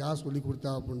பண்ணுறாங்களே, யார் சொல்லி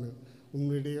கொடுத்தா அப்படின்னு.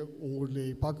 உண்மையிலேயே உங்களுடைய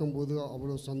பார்க்கும்போது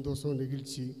அவ்வளோ சந்தோஷம்,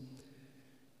 நெகிழ்ச்சி.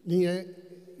 நீங்கள்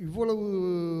இவ்வளவு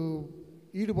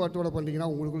ஈடுபாட்டோடு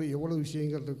பண்ணுறீங்கன்னா உங்களுக்குள்ளே எவ்வளோ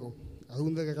விஷயங்கள் இருக்கும்.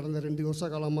 அதுவும் இந்த கடந்த 2 வருஷ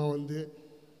காலமாக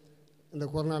இந்த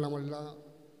கொரோனா நம்மளெல்லாம்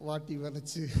வாட்டி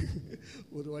வதச்சி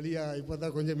ஒரு வழியாக இப்போ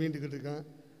தான் கொஞ்சம் மீண்டுக்கிட்டு இருக்கேன்.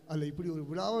 அதில் இப்படி ஒரு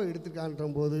விழாவை எடுத்துக்கான்ற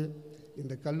போது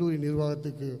இந்த கல்லூரி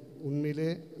நிர்வாகத்துக்கு உண்மையிலே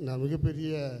நான்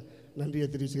மிகப்பெரிய நன்றியை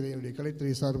தெரிவிச்சுக்கிறேன் என்னுடைய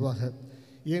கலைத்துறை சார்பாக.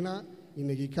 ஏன்னா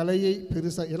இன்றைக்கி கலையை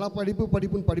பெருசாக எல்லா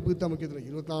படிப்புன்னு படிப்புக்கு தான் முக்கியத்துவம்.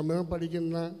 24 மணி நேரம்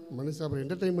படிக்கணும்னா மனுஷன் அப்புறம்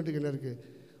என்டர்டெயின்மெண்ட்டுக்கு என்ன இருக்குது?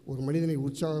 ஒரு மனிதனை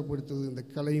உற்சாகப்படுத்துவது இந்த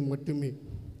கலை மட்டுமே.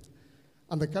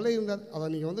 அந்த கலை இருந்தால் அதை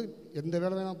நீங்கள் எந்த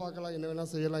வேலை வேணால் பார்க்கலாம், என்ன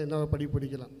வேணால் செய்யலாம், என்ன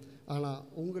படிக்கலாம். ஆனால்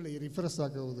உங்களை ரிஃப்ரெஷ்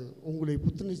ஆக்குவது, உங்களை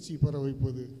புத்துணர்ச்சி பெற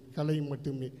வைப்பது கலை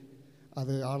மட்டுமே.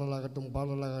 அது ஆடலாகட்டும்,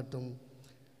 பாடலாகட்டும்,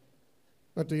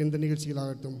 மற்ற எந்த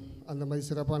நிகழ்ச்சிகளாகட்டும், அந்த மாதிரி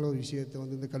சிறப்பான ஒரு விஷயத்தை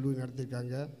இந்த கல்லூரி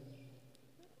நடத்தியிருக்காங்க.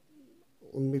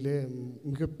 உண்மையிலே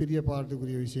மிகப்பெரிய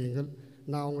பாராட்டுக்குரிய விஷயங்கள்.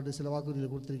 நான் அவங்கள்ட்ட சில வாக்குறுதிகளை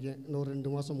கொடுத்துருக்கேன். இன்னும்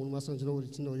 2 மாதம் 3 மாதம் வச்சுன்னா ஒரு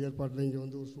சின்ன ஒரு ஏற்பாட்டில் இங்கே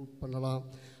ஒரு ஷூட் பண்ணலாம்.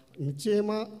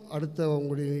 நிச்சயமாக அடுத்த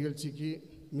உங்களுடைய நிகழ்ச்சிக்கு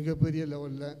மிகப்பெரிய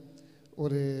லெவலில்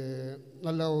ஒரு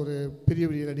நல்ல ஒரு பெரிய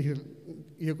பெரிய நடிகர்கள்,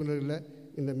 இயக்குநர்களை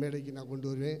இந்த மேடைக்கு நான் கொண்டு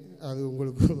வருவேன். அது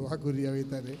உங்களுக்கு ஒரு வாக்குறுதியாக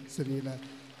வைத்தார். சரிங்களா?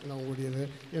 ஏன்னா உங்களுடையது,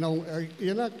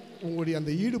 ஏன்னா உங்களுடைய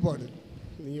அந்த ஈடுபாடு,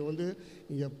 நீங்கள்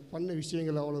இங்கே பண்ண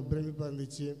விஷயங்கள் அவ்வளோ பிரமிப்பாக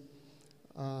இருந்துச்சு.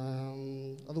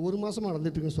 அது 1 மாதமாக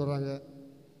நடந்துட்டுருக்குன்னு சொல்கிறாங்க.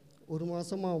 1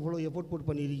 மாதமாக அவ்வளோ எஃபோர்ட் போட்டு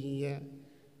பண்ணியிருக்கீங்க.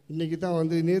 இன்றைக்கி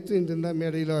தான் நேற்று இந்த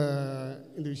மேடையில்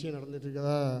இந்த விஷயம்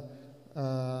நடந்துகிட்ருக்கதா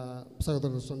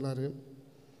சகோதரர் சொன்னார்.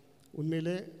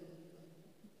 உண்மையிலே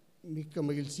மிக்க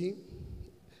மகிழ்ச்சி.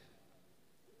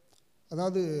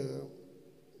 அதாவது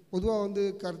பொதுவாக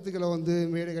கருத்துக்களை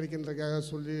மேடை கிடைக்கின்றதுக்காக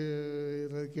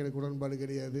சொல்லிடுறதுக்கு எனக்கு உடன்பாடு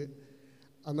கிடையாது.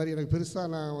 அது மாதிரி எனக்கு பெருசாக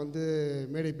நான்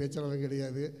மேடை பேச்சாளரும்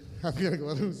கிடையாது. அது எனக்கு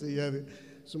வரவும் செய்யாது.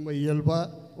 சும்மா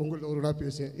இயல்பாக உங்கள்ட்ட ஒரு நாள்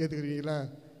பேசுவேன். ஏற்றுக்கிறீங்களா?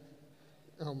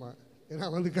 ஆமாம். ஏன்னா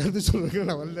கருத்து சொல்கிறதுக்கு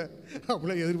நான் வரல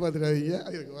அப்படிலாம் எதிர்பார்த்துடாதீங்க,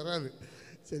 அது எனக்கு வராது.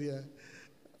 சரியா?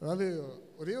 அதாவது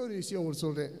ஒரே ஒரு விஷயம் உங்களுக்கு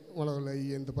சொல்கிறேன். மாணவர்கள்,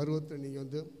 இந்த பருவத்தை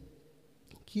நீங்கள்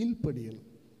கீழ்ப்படியணும்.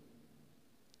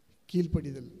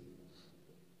 கீழ்ப்படிதல்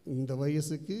இந்த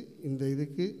வயசுக்கு, இந்த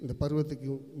இதுக்கு, இந்த பருவத்துக்கு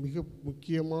மிக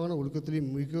முக்கியமான ஒழுக்கத்துலேயும்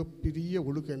மிகப்பெரிய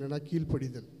ஒழுக்கம் என்னென்னா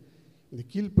கீழ்ப்படிதல். இந்த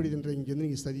கீழ்ப்படிதல்ன்ற இங்கேருந்து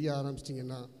நீங்கள் சரியாக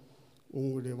ஆரம்பிச்சிட்டிங்கன்னா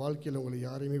உங்களுடைய வாழ்க்கையில் உங்களை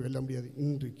யாரையுமே வெல்ல முடியாது.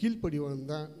 இன்று கீழ்ப்படிவன்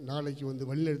தான் நாளைக்கு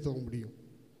வழிநடத்த முடியும்.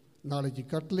 நாளைக்கு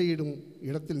கட்டளையிடும்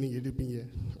இடத்தில் நீங்கள் எடுப்பீங்க.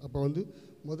 அப்போ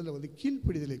முதல்ல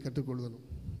கீழ்ப்படிதலை கற்றுக்கொள்ளணும்.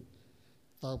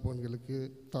 தாப்பன்களுக்கு,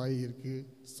 தாயிற்கு,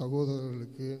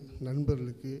 சகோதரர்களுக்கு,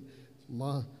 நண்பர்களுக்கு,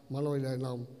 மாணவர்களை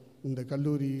நாம் இந்த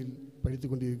கல்லூரியில் படித்து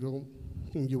கொண்டிருக்கிறோம்.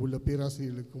 இங்கே உள்ள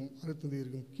பேராசிரியர்களுக்கும்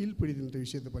அருத்தந்தையருக்கும் கீழ்ப்படிகின்ற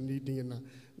விஷயத்தை பண்ணிட்டீங்கன்னா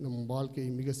நம் வாழ்க்கை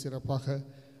மிக சிறப்பாக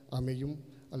அமையும்.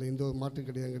 அதில் எந்த ஒரு மாற்று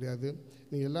கிடையாது.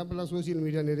 நீங்கள் எல்லாம் சோசியல்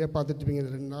மீடியா நிறையா பார்த்துட்ருப்பீங்க.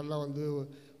 2 நாளாக வந்து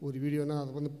ஒரு வீடியோனா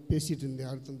அதை வந்து பேசிகிட்டு இருந்தேன்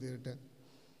அருத்தந்தையர்கிட்ட.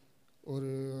 ஒரு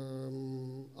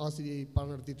ஆசிரியை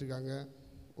பாடம் நடத்திட்டுருக்காங்க.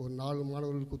 ஒரு 4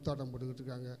 மாணவர்கள் குத்தாட்டம் போட்டுக்கிட்டு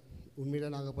இருக்காங்க. உண்மையிலே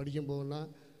நாங்கள் படிக்கும் போதுன்னா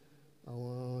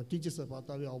அவன் டீச்சர்ஸை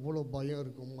பார்த்தாவே அவ்வளோ பயம்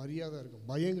இருக்கும், மரியாதை இருக்கும்.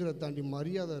 பயங்கிறத தாண்டி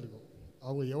மரியாதை இருக்கும்.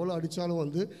 அவங்க எவ்வளோ அடித்தாலும்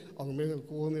வந்து அவங்க மேலே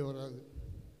கோவமே வராது.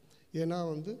 ஏன்னா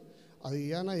வந்து அது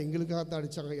ஏன்னா எங்களுக்காகத்தான்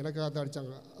அடித்தாங்க, எனக்காகத்தான்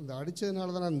அடித்தாங்க. அந்த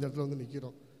அடித்ததுனால தான் இந்த இடத்துல வந்து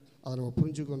நிற்கிறோம். அதை நம்ம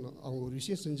புரிஞ்சுக்கணும். அவங்க ஒரு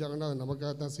விஷயம் செஞ்சாங்கன்னா அதை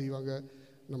நமக்காகத்தான் செய்வாங்க.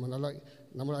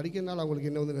 நம்மளை அடிக்கிறதுனால அவங்களுக்கு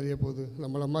என்ன வந்து நிறைய போகுது.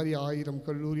 நம்மளை மாதிரி 1000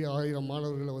 கல்லூரி 1000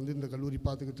 மாணவர்களை வந்து இந்த கல்லூரி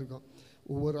பார்த்துக்கிட்டு இருக்கோம்.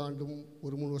 ஒவ்வொரு ஆண்டும்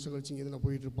ஒரு 3 வருஷம் கழிச்சு இங்கே நான்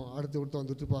போயிட்டுருப்போம். அடுத்த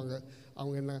வந்துட்டுருப்பாங்க.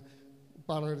 அவங்க என்ன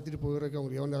பாடம் எடுத்துகிட்டு போகிறதுக்கு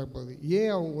அவங்களுக்கு எவ்வளோ நேரம் போகுது.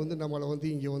 ஏன் அவங்க வந்து நம்மளை வந்து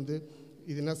இங்கே வந்து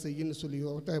இது என்ன செய்யணும்னு சொல்லி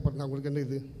ஒட்டாயப்பட்டா அவங்களுக்கு என்ன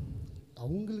இது?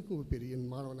 அவங்களுக்கும் ஒரு பெரிய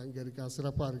மாணவன் அங்கே இருக்கான்,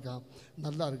 சிறப்பாக இருக்கான்,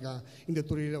 நல்லா இருக்கான், இந்த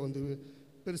துறையில் வந்து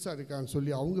பெருசாக இருக்கான்னு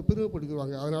சொல்லி அவங்க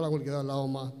பெருமைப்படுத்துவாங்க. அதனால் அவங்களுக்கு எதாவது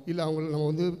லாபமா? இல்லை அவங்களுக்கு நம்ம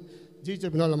வந்து ஜெயிச்ச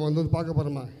பின்னால் நம்ம வந்து பார்க்க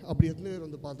போகிறோமா? அப்படி எத்தனை பேர்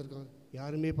வந்து பார்த்துருக்கோம்?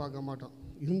 யாருமே பார்க்க மாட்டோம்.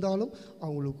 இருந்தாலும்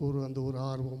அவங்களுக்கு ஒரு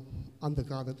ஆர்வம், அந்த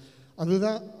காதல்,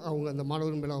 அதுதான் அவங்க அந்த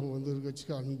மாணவர்கள் மேலே அவங்க வந்து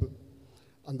வச்சுக்க அன்பு.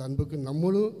 அந்த அன்புக்கு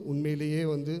நம்மளும் உண்மையிலேயே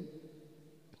வந்து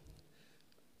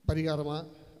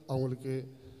பரிகாரமாக அவங்களுக்கு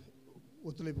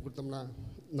ஒத்துழைப்பு கொடுத்தோம்னா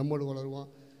நம்மளும் வளருவோம்,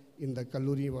 இந்த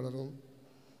கல்லூரியும் வளரும்.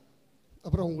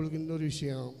 அப்புறம் உங்களுக்கு இன்னொரு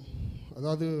விஷயம்,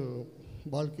 அதாவது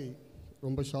வாழ்க்கை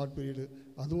ரொம்ப ஷார்ட் பீரியடு.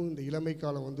 அதுவும் இந்த இளமை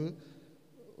காலம் வந்து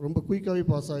ரொம்ப குயிக்காகவே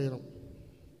பாஸ் ஆகிடும்.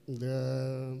 இந்த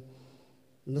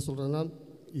என்ன சொல்கிறதுனா,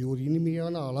 இது ஒரு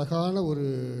இனிமையான அழகான ஒரு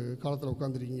காலத்தில்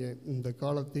உட்காந்துருக்கீங்க. இந்த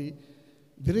காலத்தை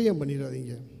விரயம்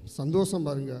பண்ணிடாதீங்க,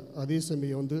 சந்தோஷமாக இருங்க. அதே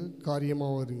சமயம் வந்து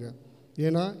காரியமாகவும் இருங்க.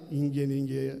 ஏன்னா இங்கே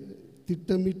நீங்கள்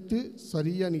திட்டமிட்டு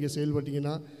சரியாக நீங்கள்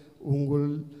செயல்பட்டீங்கன்னா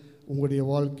உங்களுடைய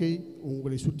வாழ்க்கை,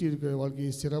 உங்களை சுற்றி இருக்கிற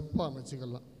வாழ்க்கையை சிறப்பாக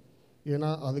அமைச்சிக்கலாம். ஏன்னா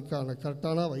அதுக்கான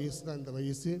கரெக்டான வயசு தான் இந்த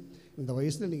வயசு. இந்த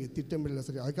வயசில் நீங்கள் திட்டமிடல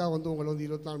சரி. அதுக்காக வந்து உங்களை வந்து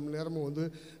 24 மணி நேரமும் வந்து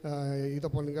இதை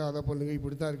பண்ணுங்கள் அதை பண்ணுங்கள்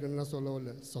இப்படி தான் இருக்குன்னு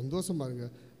சொல்லவில்லை. சந்தோஷமாக இருங்க.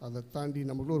 அதை தாண்டி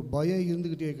நமக்குள்ள ஒரு பயம்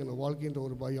இருந்துக்கிட்டே இருக்கணும், வாழ்க்கைன்ற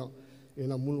ஒரு பயம்.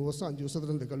 ஏன்னா 3 வருஷம் 5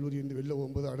 வருஷத்தில் இந்த கல்லூரி வந்து வெளில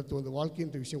போகும்போது அடுத்து வந்து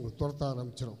வாழ்க்கைன்ற விஷயம் உங்களுக்கு துரத்த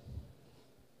ஆரம்பிச்சிடும்.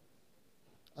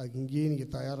 அதுக்கு இங்கேயே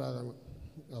நீங்கள் தயாராகணும்.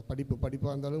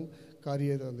 படிப்பாக இருந்தாலும்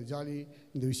காரியம், அந்த ஜாலி,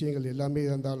 இந்த விஷயங்கள் எல்லாமே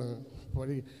இருந்தாலும்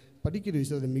படிக்கிற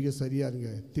விஷயத்தில் மிக சரியாக இருங்க,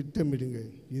 திட்டமிடுங்க,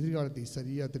 எதிர்காலத்தை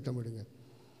சரியாக திட்டமிடுங்க.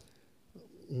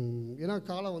 ஏன்னா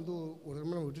காலம் வந்து ஒரு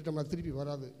நம்ம விட்டுட்டோம்னா திருப்பி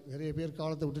வராது. நிறைய பேர்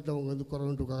காலத்தை விட்டுட்டு அவங்க வந்து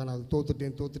குறைஞ்சுட்டுருக்காங்க. நான் அது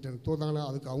தோத்துட்டாங்கன்னா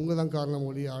அதுக்கு அவங்க தான் காரணம்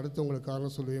ஒழிய அடுத்தவங்களுக்கு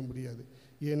காரணம் சொல்லவே முடியாது.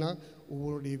 ஏன்னா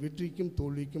ஒவ்வொருடைய வெற்றிக்கும்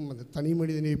தோல்விக்கும் அந்த தனி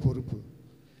மனிதனே பொறுப்பு.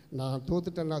 நான்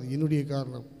தோத்துட்டேன்னா அது என்னுடைய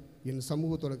காரணம், என்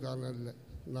சமூகத்தோட காரணம் இல்லை.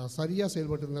 நான் சரியாக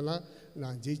செயல்பட்டுருந்தேன்னா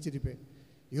நான் ஜெயிச்சிருப்பேன்.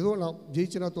 ஏதோ நான்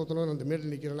ஜெயிச்சனா தோற்றணும் அந்த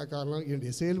மேடையில் நிற்கிறேன்னா காரணம்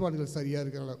என்னுடைய செயல்பாடுகள் சரியாக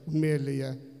இருக்கிறனால. உண்மையாக இல்லையா?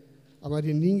 அது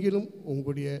மாதிரி நீங்களும்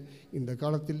உங்களுடைய இந்த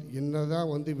காலத்தில் என்ன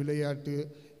தான் வந்து விளையாட்டு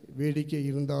வேடிக்கை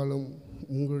இருந்தாலும்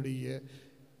உங்களுடைய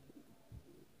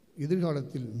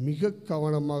எதிர்காலத்தில் மிக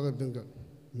கவனமாக இருந்துங்கள்.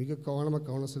 மிக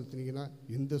கவனம் செலுத்தினீங்கன்னா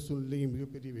எந்த சூழ்நிலையும்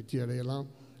மிகப்பெரிய வெற்றி அடையலாம்.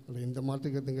 அதில் எந்த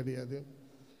மாற்றுக்கருத்தும் கிடையாது.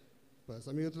 இப்போ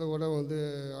சமீபத்தில் கூட வந்து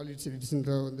ஆலிட்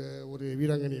சிட்டிஸ்ன்ற வந்து ஒரு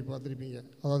வீராங்கனையை பார்த்துருப்பீங்க.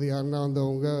 அதாவது யாருன்னா வந்து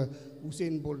அவங்க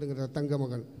உசேன் போல்ட்டுங்கிற தங்க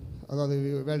மகன், அதாவது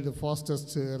வேர்ல்டு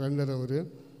ஃபாஸ்டஸ்ட் ரன்னர்.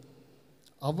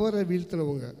 அவரை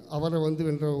வீழ்த்தினவங்க, அவரை வந்து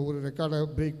வென்ற ஒரு ரெக்கார்டை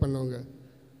பிரேக் பண்ணவங்க.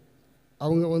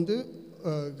 அவங்க வந்து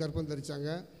கர்ப்பம் தரித்தாங்க.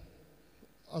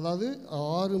 அதாவது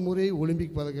 6 முறை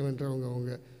ஒலிம்பிக் பதக்கம் வென்றவங்க.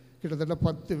 அவங்க கிட்டத்தட்ட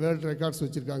 10 வேர்ல்டு ரெக்கார்ட்ஸ்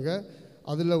வச்சுருக்காங்க.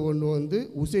 அதில் ஒன்று வந்து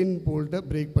உசேன் போல்ட்டை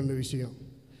பிரேக் பண்ண விஷயம்.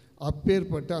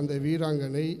 அப்பேற்பட்ட அந்த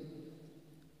வீராங்கனை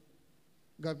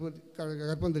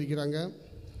கர்ப்பம் தரிக்கிறாங்க.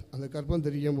 அந்த கர்ப்பம்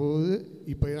தெரியும் போது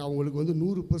இப்போ அவங்களுக்கு வந்து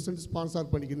 100%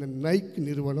 ஸ்பான்சர் பண்ணிக்கிற நைக்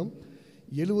நிறுவனம்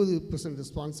 70%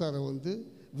 ஸ்பான்சரை வந்து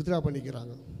வித்ரா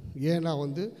பண்ணிக்கிறாங்க. ஏன்னா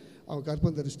வந்து அவங்க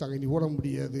கர்ப்பம் தரிச்சிட்டாங்க, இனி ஓட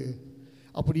முடியாது,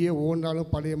 அப்படியே ஓடினாலும்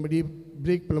பழையபடி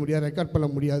பிரேக் பண்ண முடியாது, ரெக்கார்ட் பண்ண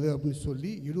முடியாது அப்படின்னு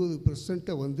சொல்லி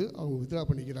 70% வந்து அவங்க வித்ரா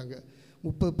பண்ணிக்கிறாங்க.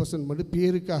 30% மட்டும்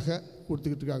பேருக்காக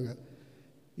கொடுத்துக்கிட்டு இருக்காங்க.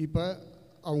 இப்போ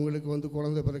அவங்களுக்கு வந்து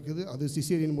குழந்தை பிறக்குது, அது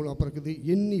சிசேரியன் மூலம் பிறக்குது.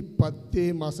 எண்ணி 10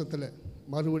 மாதத்தில்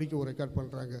மறுபடிக்கும் ஒரு ரெக்கார்ட்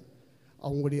பண்ணுறாங்க.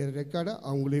 அவங்களுடைய ரெக்கார்டை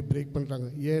அவங்களே பிரேக் பண்ணுறாங்க.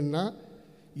 ஏன்னா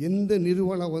எந்த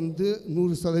நிறுவனம் வந்து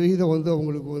 100% வந்து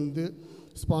அவங்களுக்கு வந்து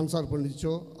ஸ்பான்சர்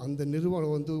பண்ணிச்சோ அந்த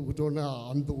நிறுவனம் வந்து விட்டோன்னா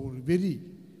அந்த ஒரு வெறி,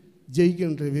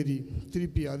 ஜெயிக்கின்ற வெறி,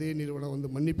 திருப்பி அதே நிறுவனம் வந்து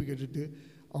மன்னிப்பு கேட்டுட்டு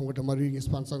அவங்ககிட்ட மறுபடியும்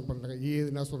ஸ்பான்சர் பண்ணுறாங்க.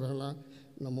 என்ன சொல்கிறாங்கன்னா,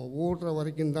 நம்ம ஓடுற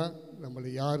வரைக்கும் தான் நம்மளை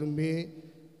யாருமே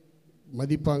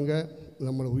மதிப்பாங்க,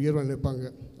 நம்மளை உயர்வாக நினைப்பாங்க.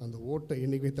 அந்த ஓட்டை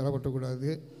என்றைக்குமே தடைப்பட்டக்கூடாது.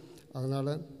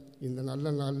 அதனால் இந்த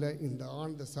நல்ல நாளில் இந்த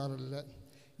ஆனந்த சாரலில்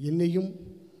என்னையும்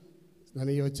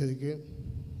நினைய வச்சதுக்கு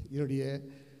என்னுடைய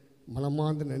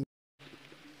மனமார்ந்த நன்றி.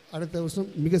 அடுத்த வருஷம்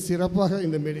மிக சிறப்பாக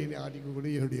இந்த மேடையை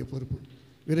ஆடிக்கக்கூடிய என்னுடைய பொறுப்பு.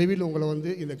 விரைவில் உங்களை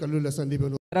இந்த கல்லூரியில்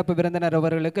சந்திப்பேன். சிறப்பு விருந்தினர்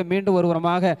அவர்களுக்கு மீண்டும்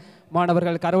ஒருவரமாக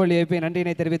மாணவர்கள் கரவொலி எழுப்பி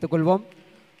நன்றியினை தெரிவித்துக் கொள்வோம்.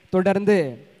 தொடர்ந்து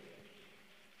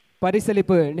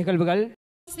பரிசளிப்பு நிகழ்வுகள்.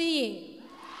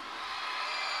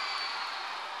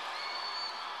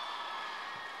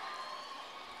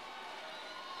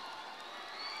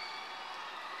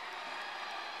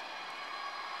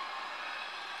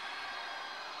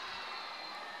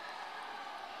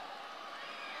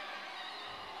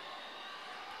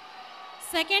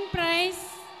 Second prize,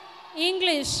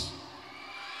 English.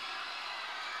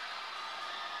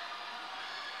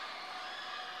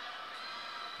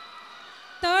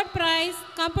 Third prize,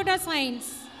 Computer Science.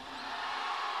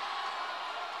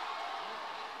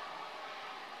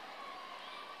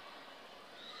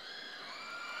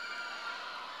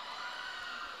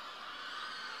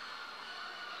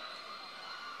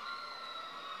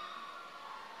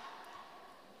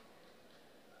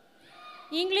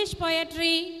 English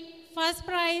Poetry, first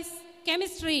prize,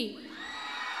 Chemistry.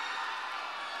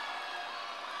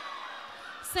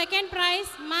 Second prize,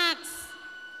 Maths.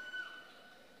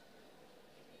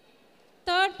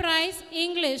 Third prize,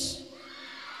 English.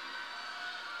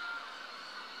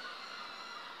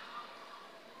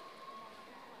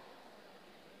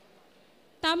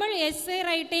 Tamil essay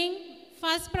writing,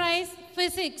 first prize,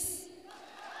 Physics.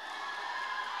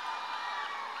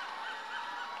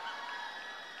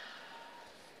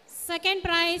 Second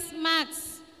prize, Maths.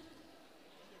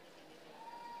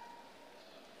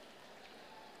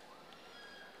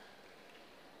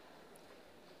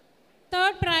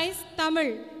 Third prize,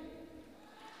 Tamil.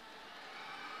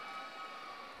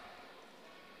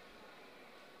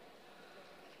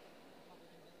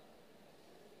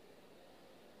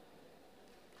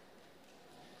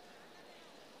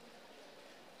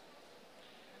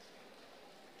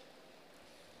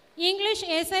 English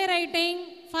essay writing,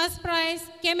 first prize,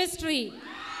 Chemistry.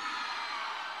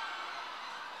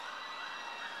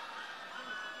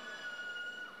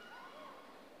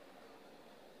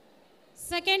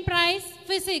 Second prize,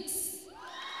 Physics.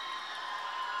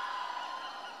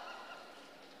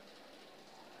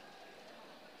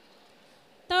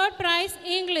 Third prize,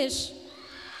 English.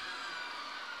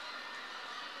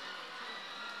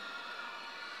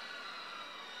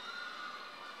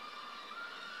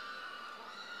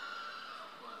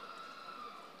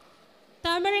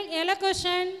 Tamil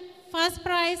elocution, first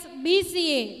prize,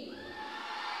 BCA.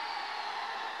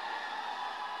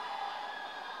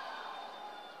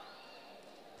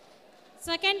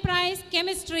 Second prize,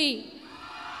 Chemistry.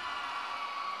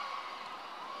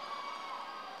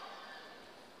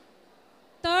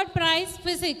 Third prize,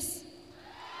 Physics.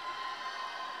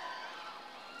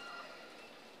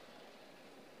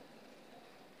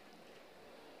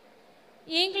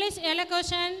 English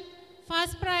elocution,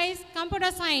 first prize,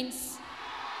 Computer Science.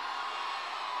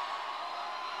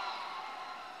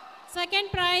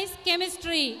 Second prize,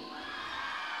 Chemistry.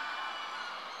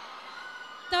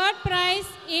 Third prize,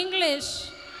 English.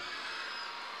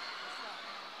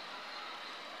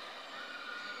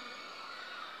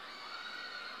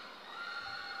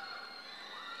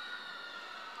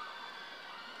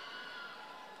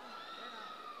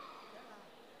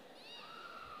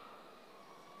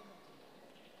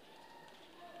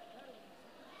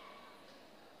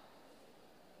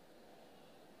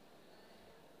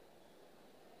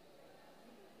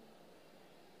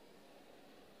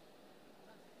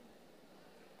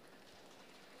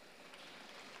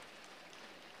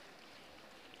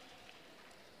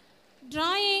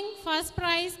 Drawing, first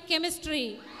prize,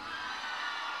 Chemistry.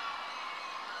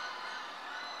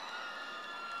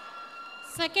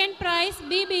 Second prize,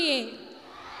 BBA.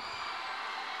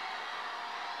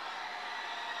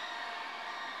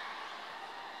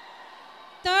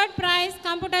 Third prize,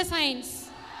 Computer Science.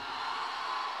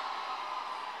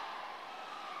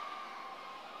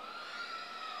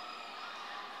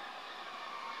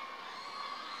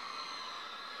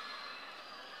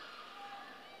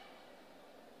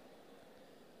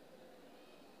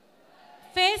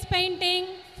 Face painting,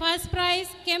 first prize,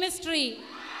 Chemistry.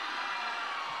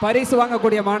 பரிசு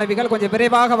வாங்கக்கூடிய மாணவிகள் கொஞ்சம்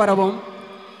விரைவாக வரவும்.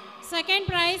 Second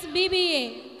prize, BBA.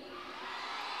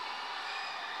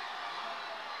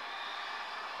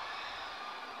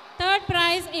 Third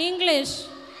prize, English.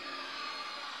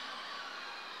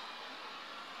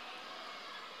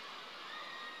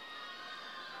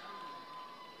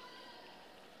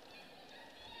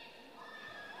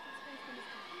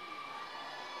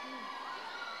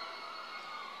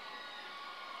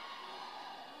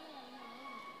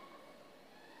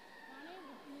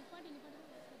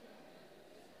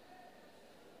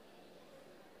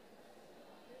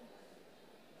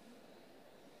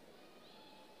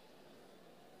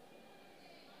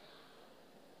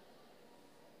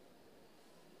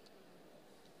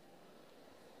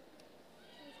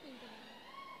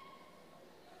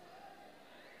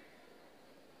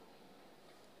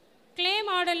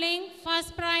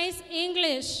 first prize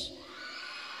English.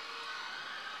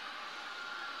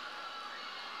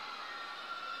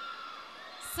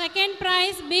 Second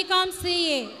prize BCom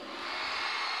CA.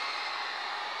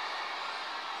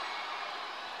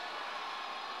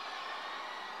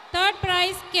 Third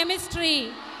prize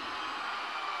chemistry.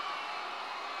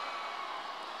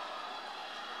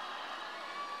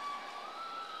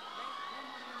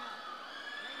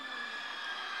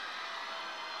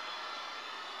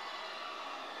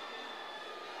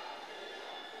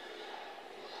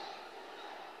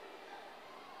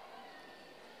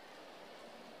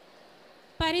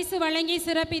 பரிசு வழங்கி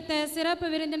சிறப்பித்த சிறப்பு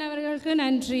விருந்தினர்களுக்கு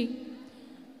நன்றி.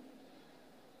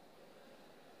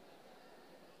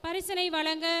 பரிசினை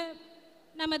வழங்க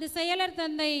நமது செயலர்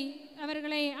தந்தை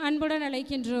அவர்களை அன்புடன்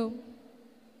அழைக்கின்றோம்.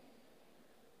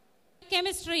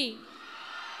 Chemistry.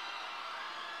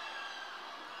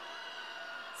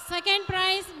 Second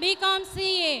prize BCom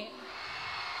CA.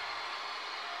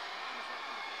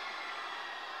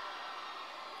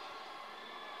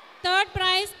 Third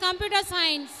prize Computer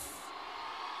Science.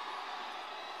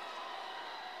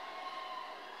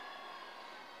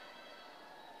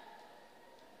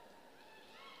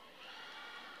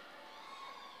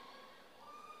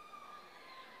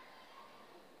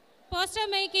 Poster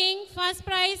making, first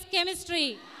prize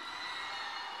chemistry.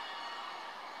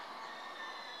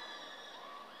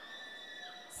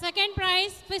 Second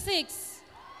prize physics.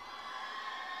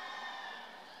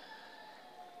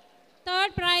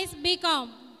 Third prize BCom.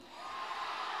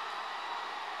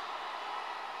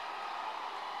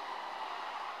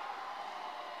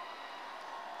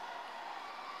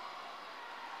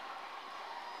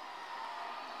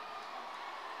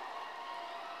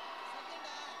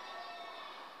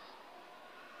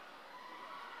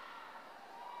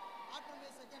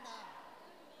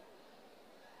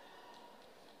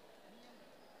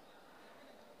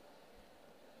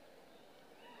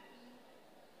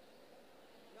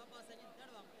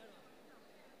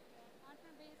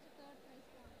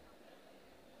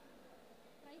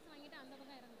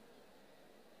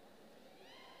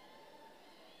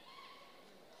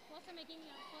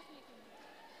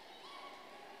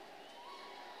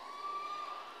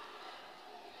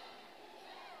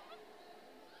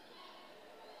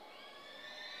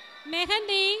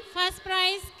 Mehendi, first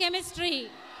prize chemistry.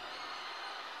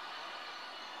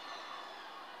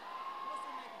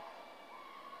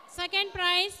 Second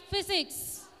prize physics.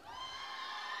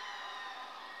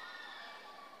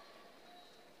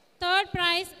 Third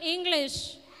prize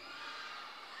English.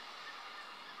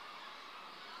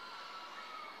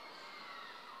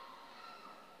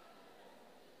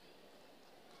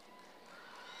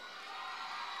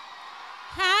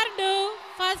 Hairdo,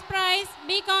 first prize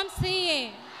BCom CA.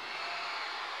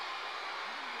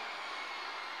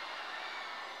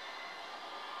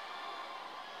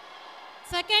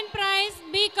 Second prize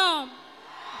BCom.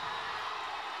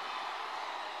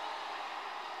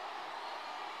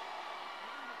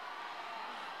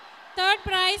 Third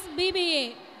prize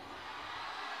BBA.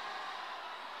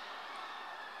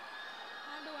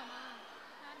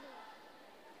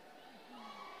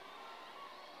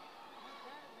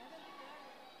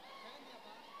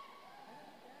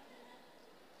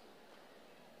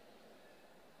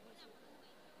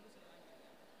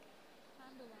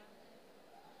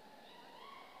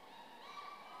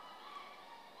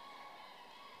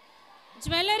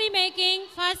 Jewelry making,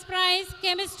 first prize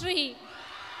chemistry.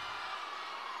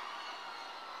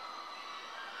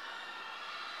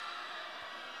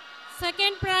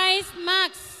 Second prize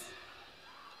Max.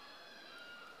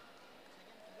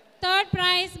 Third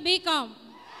prize BCom.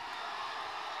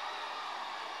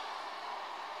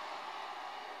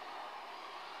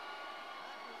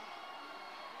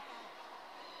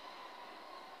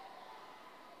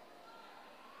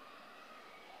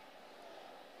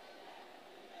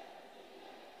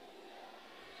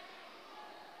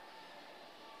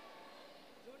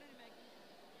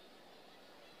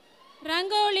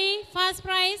 Rangoli, first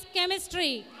prize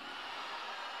chemistry.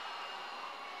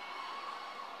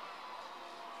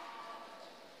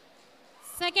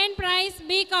 Second prize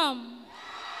BCom.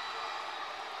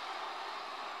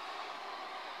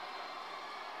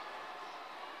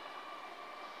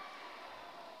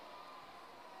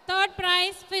 Third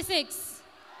prize physics.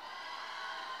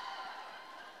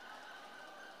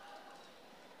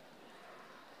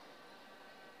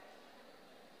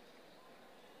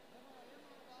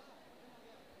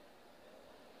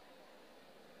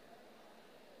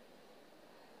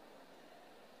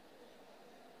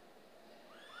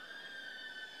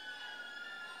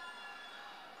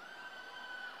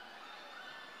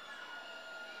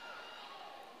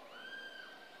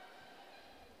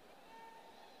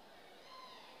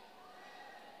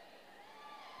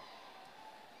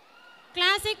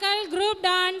 Classical group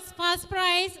dance, first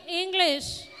prize,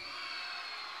 English.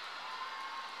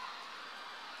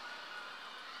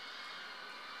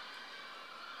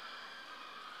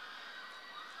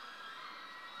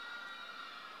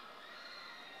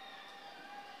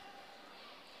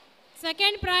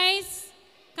 Second prize,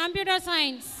 computer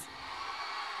science.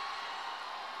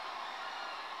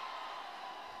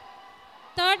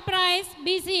 Third prize,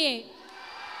 BCA.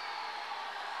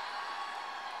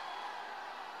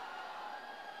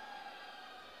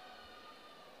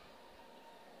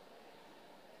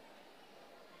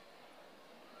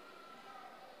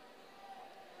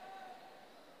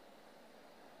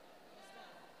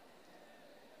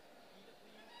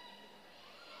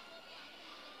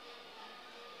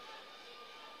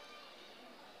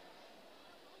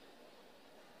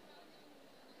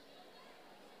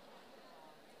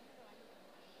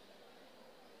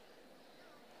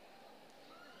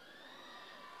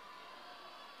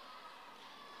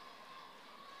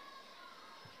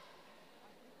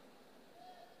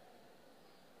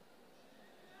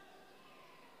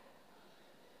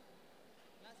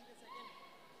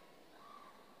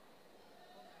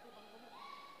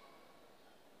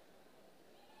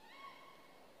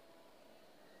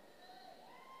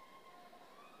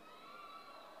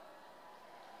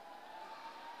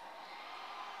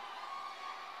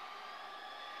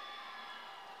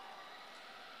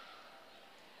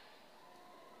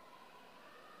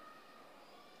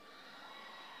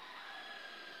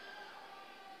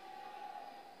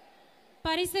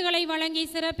 பரிசுகளை வழங்கி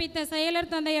சிறப்பித்த செயலர்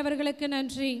தந்தை அவர்களுக்கு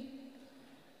நன்றி.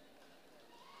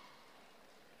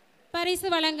 பரிசு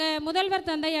வழங்க முதல்வர்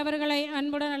தந்தை அவர்களை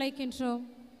அன்புடன் அழைக்கின்றோம்.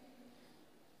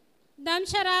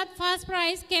 தம்ஷராத் first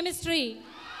prize chemistry.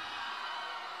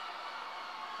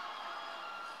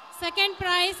 Second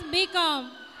prize BCom.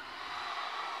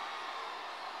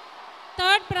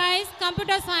 Third prize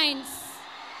computer science.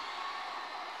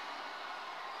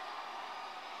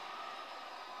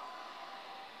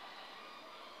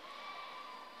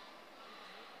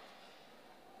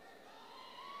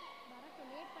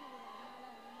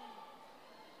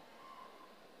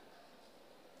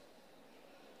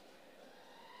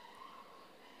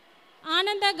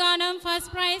 Ananda Ganam,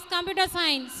 first prize, computer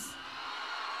science.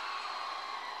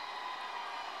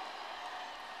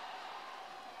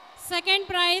 Second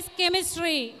prize,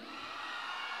 chemistry.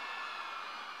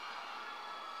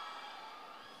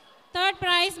 Third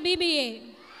prize,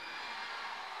 BBA.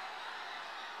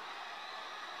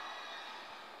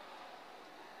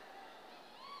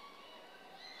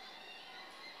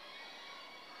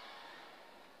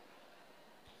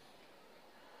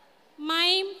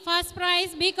 Mime, first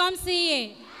prize, BCom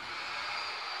CA.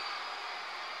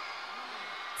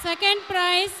 Second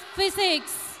prize,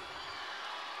 physics.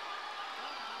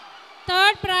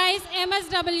 Third prize,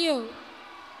 MSW.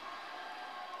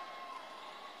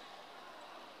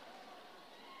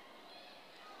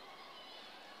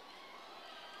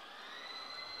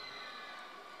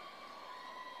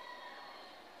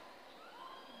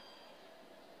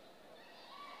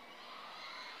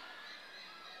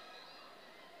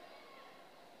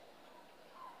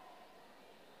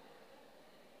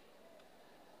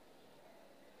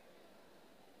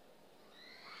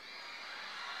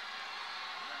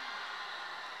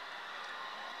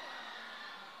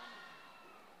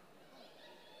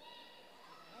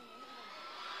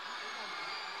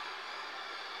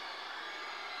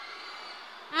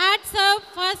 Serve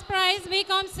first prize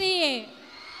BCom CA.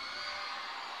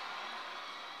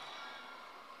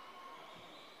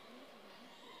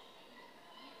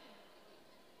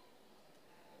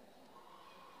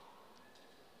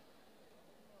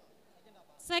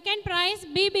 Second prize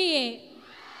BBA.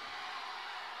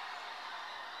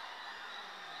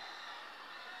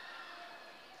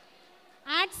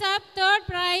 Adds up third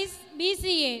prize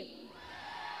BCA.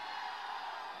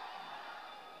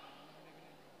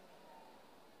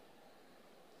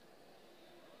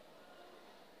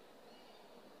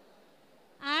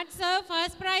 Sir,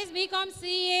 first prize BCom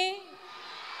CA.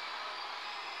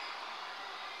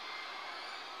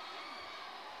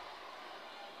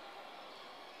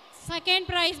 Second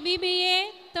prize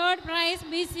BBA, third prize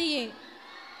BCA.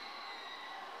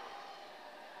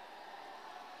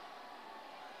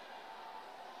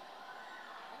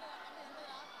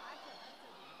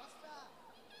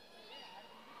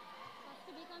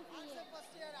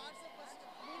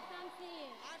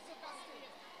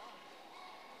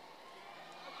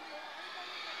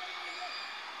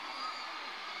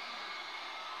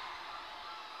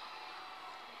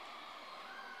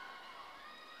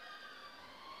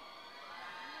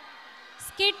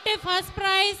 Skit first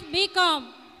prize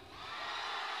BCom.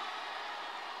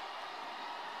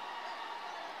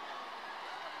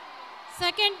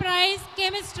 Second prize,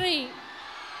 chemistry.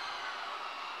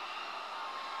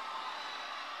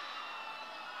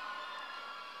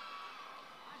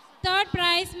 Third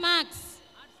prize, maths.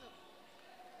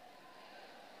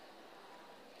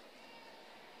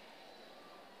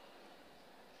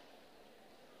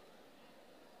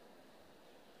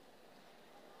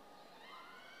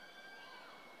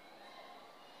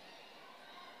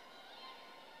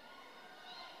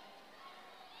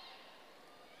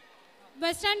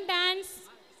 Western dance,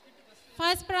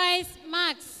 first prize,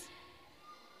 maths.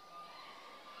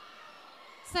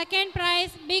 Second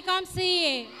prize, BCom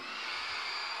CA.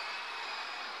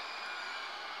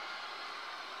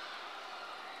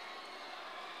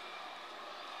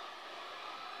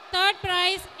 Third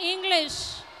prize,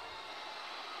 English.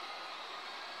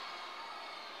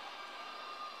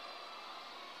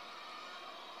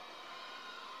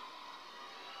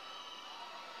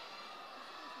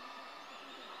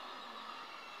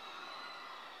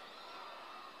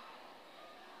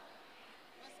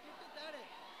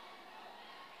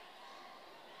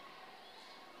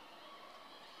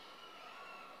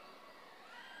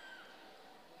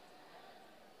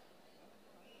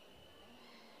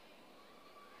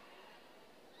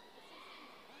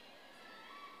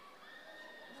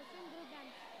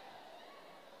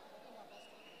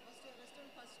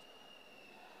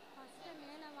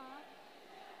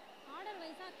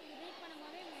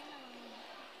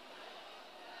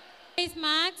 Is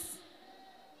max.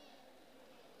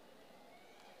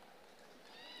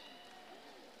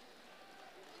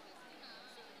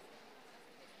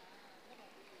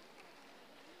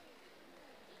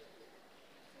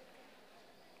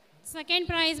 Second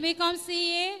prize, BCom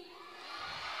CA.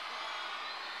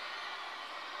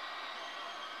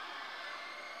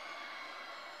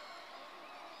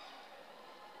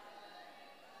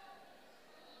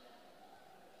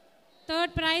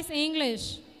 Third prize,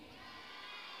 English.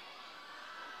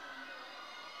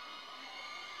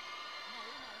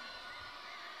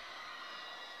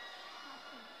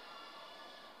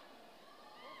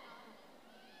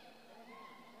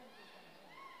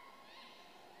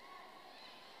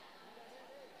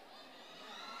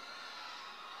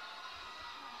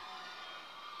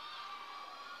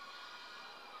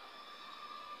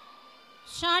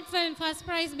 Short film, first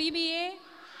prize, BBA.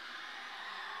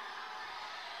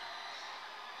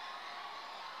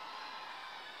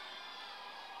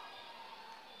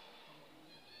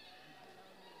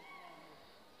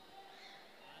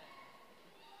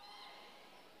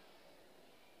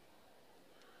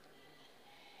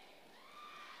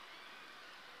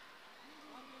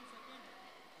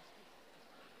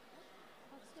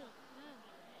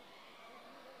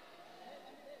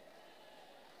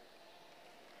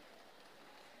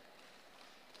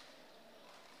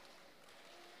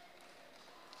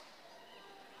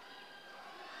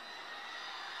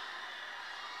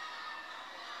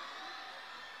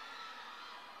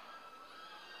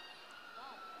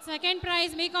 Second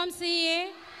prize, BCom CA.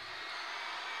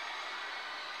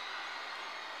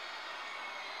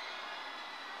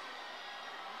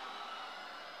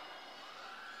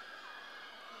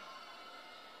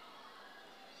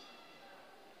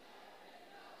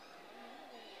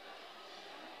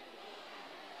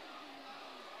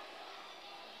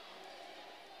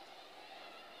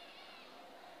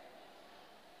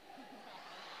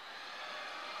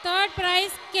 Third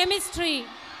prize, chemistry.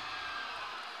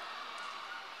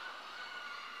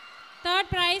 Third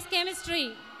prize,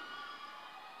 chemistry.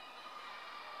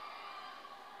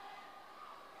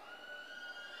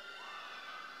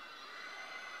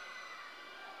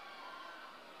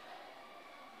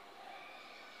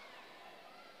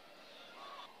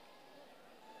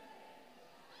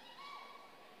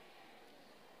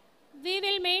 We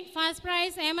will meet first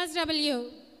prize, MSW.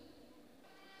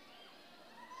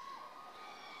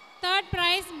 Third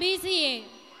prize, BCA.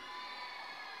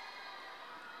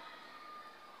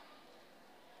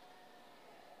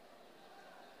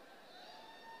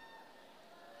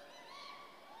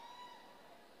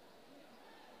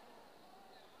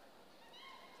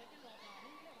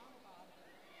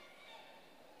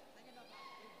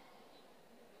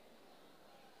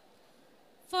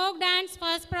 Folk dance,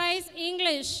 first prize,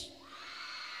 English.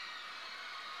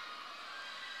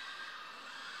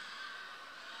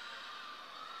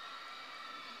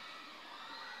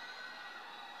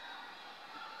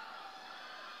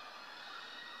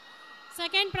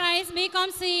 Second prize,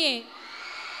 BCom CA.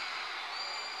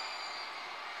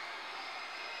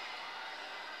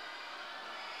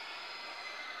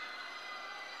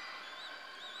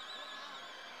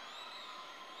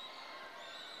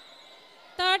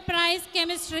 Third prize,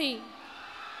 chemistry.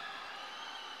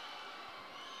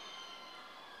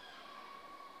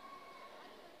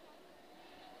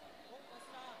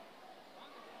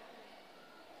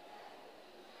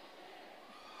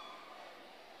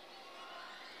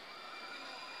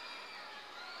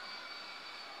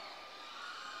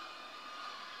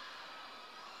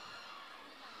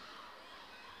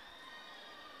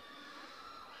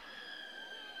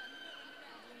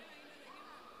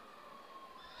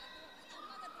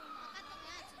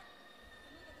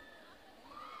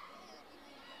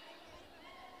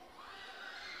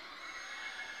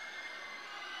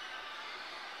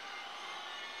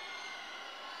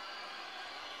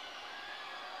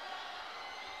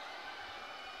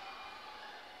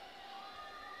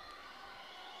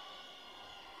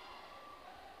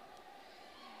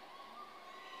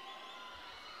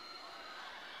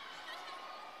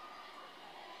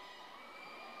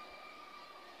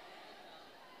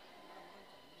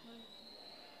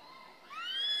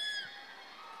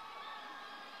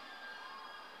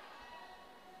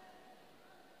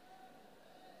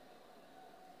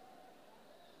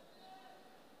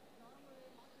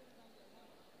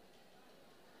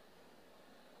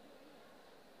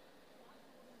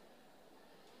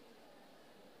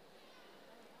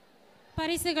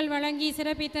 பரிசுகள் வழங்கி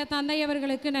சிறப்பித்த தந்தை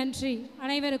அவர்களுக்கு நன்றி.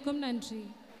 அனைவருக்கும் நன்றி.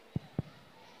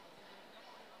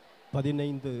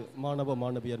 15 மாணவ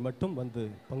மாணவியர் மட்டும் வந்து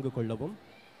பங்கு கொள்ளவும்.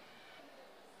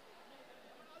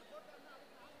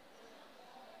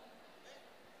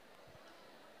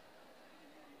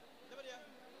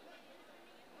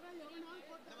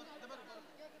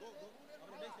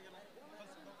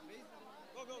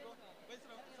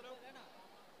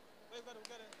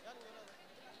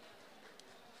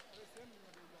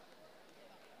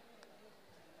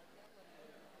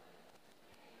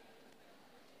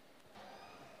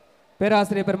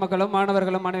 பேராசிரியர் பெருமக்களும்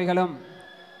மாணவர்களும் மாணவிகளும்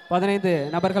 15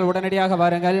 நபர்கள் உடனடியாக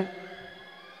வாருங்கள்.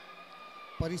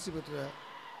 பரிசு பெற்ற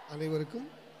அனைவருக்கும்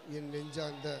என்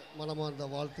நெஞ்சார்ந்த மனமார்ந்த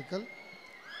வாழ்த்துக்கள்.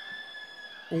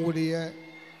 உங்களுடைய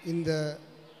இந்த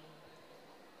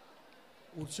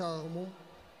உற்சாகமும்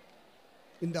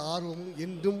இந்த ஆர்வமும்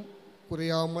என்றும்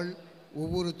குறையாமல்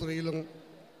ஒவ்வொரு துறையிலும்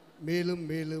மேலும்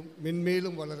மேலும்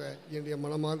மென்மேலும் வளர என்னுடைய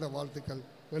மனமார்ந்த வாழ்த்துக்கள்.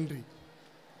 நன்றி.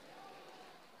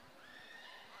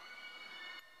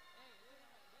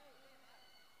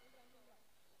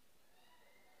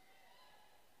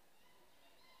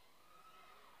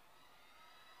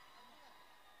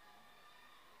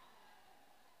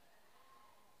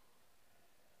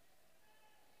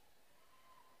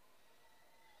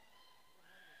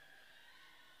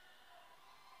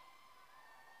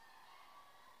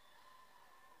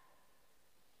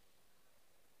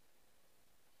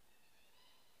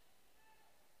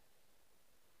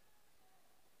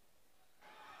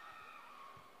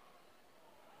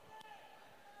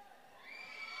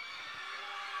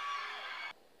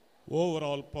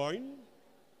 Overall point,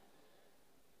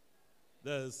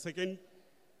 the second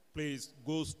place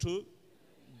goes to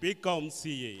BCom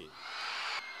CA.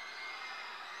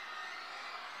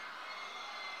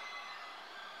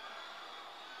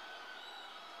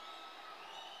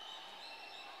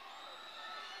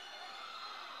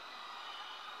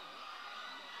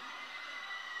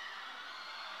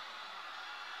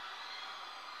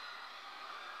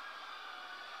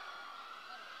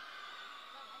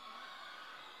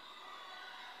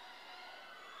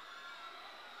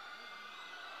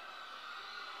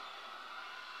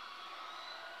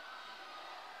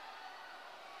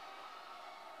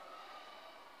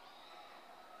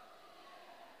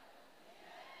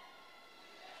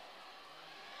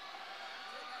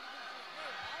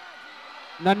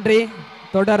 நன்றி.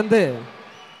 தொடர்ந்து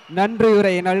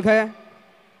நன்றியுரை நல்க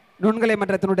நுண்கலை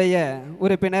மன்றத்தினுடைய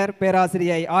உறுப்பினர்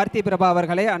பேராசிரியை ஆர்த்தி பிரபா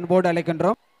அவர்களை அன்போடு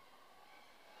அழைக்கின்றோம்.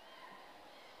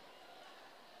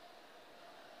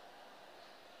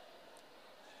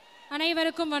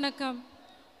 அனைவருக்கும் வணக்கம்.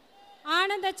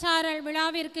 ஆனந்தச்சாரல்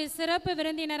விழாவிற்கு சிறப்பு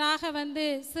விருந்தினராக வந்து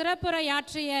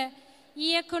சிறப்புரையாற்றிய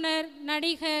இயக்குனர்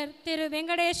நடிகர் திரு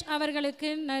வெங்கடேஷ்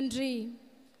அவர்களுக்கு நன்றி.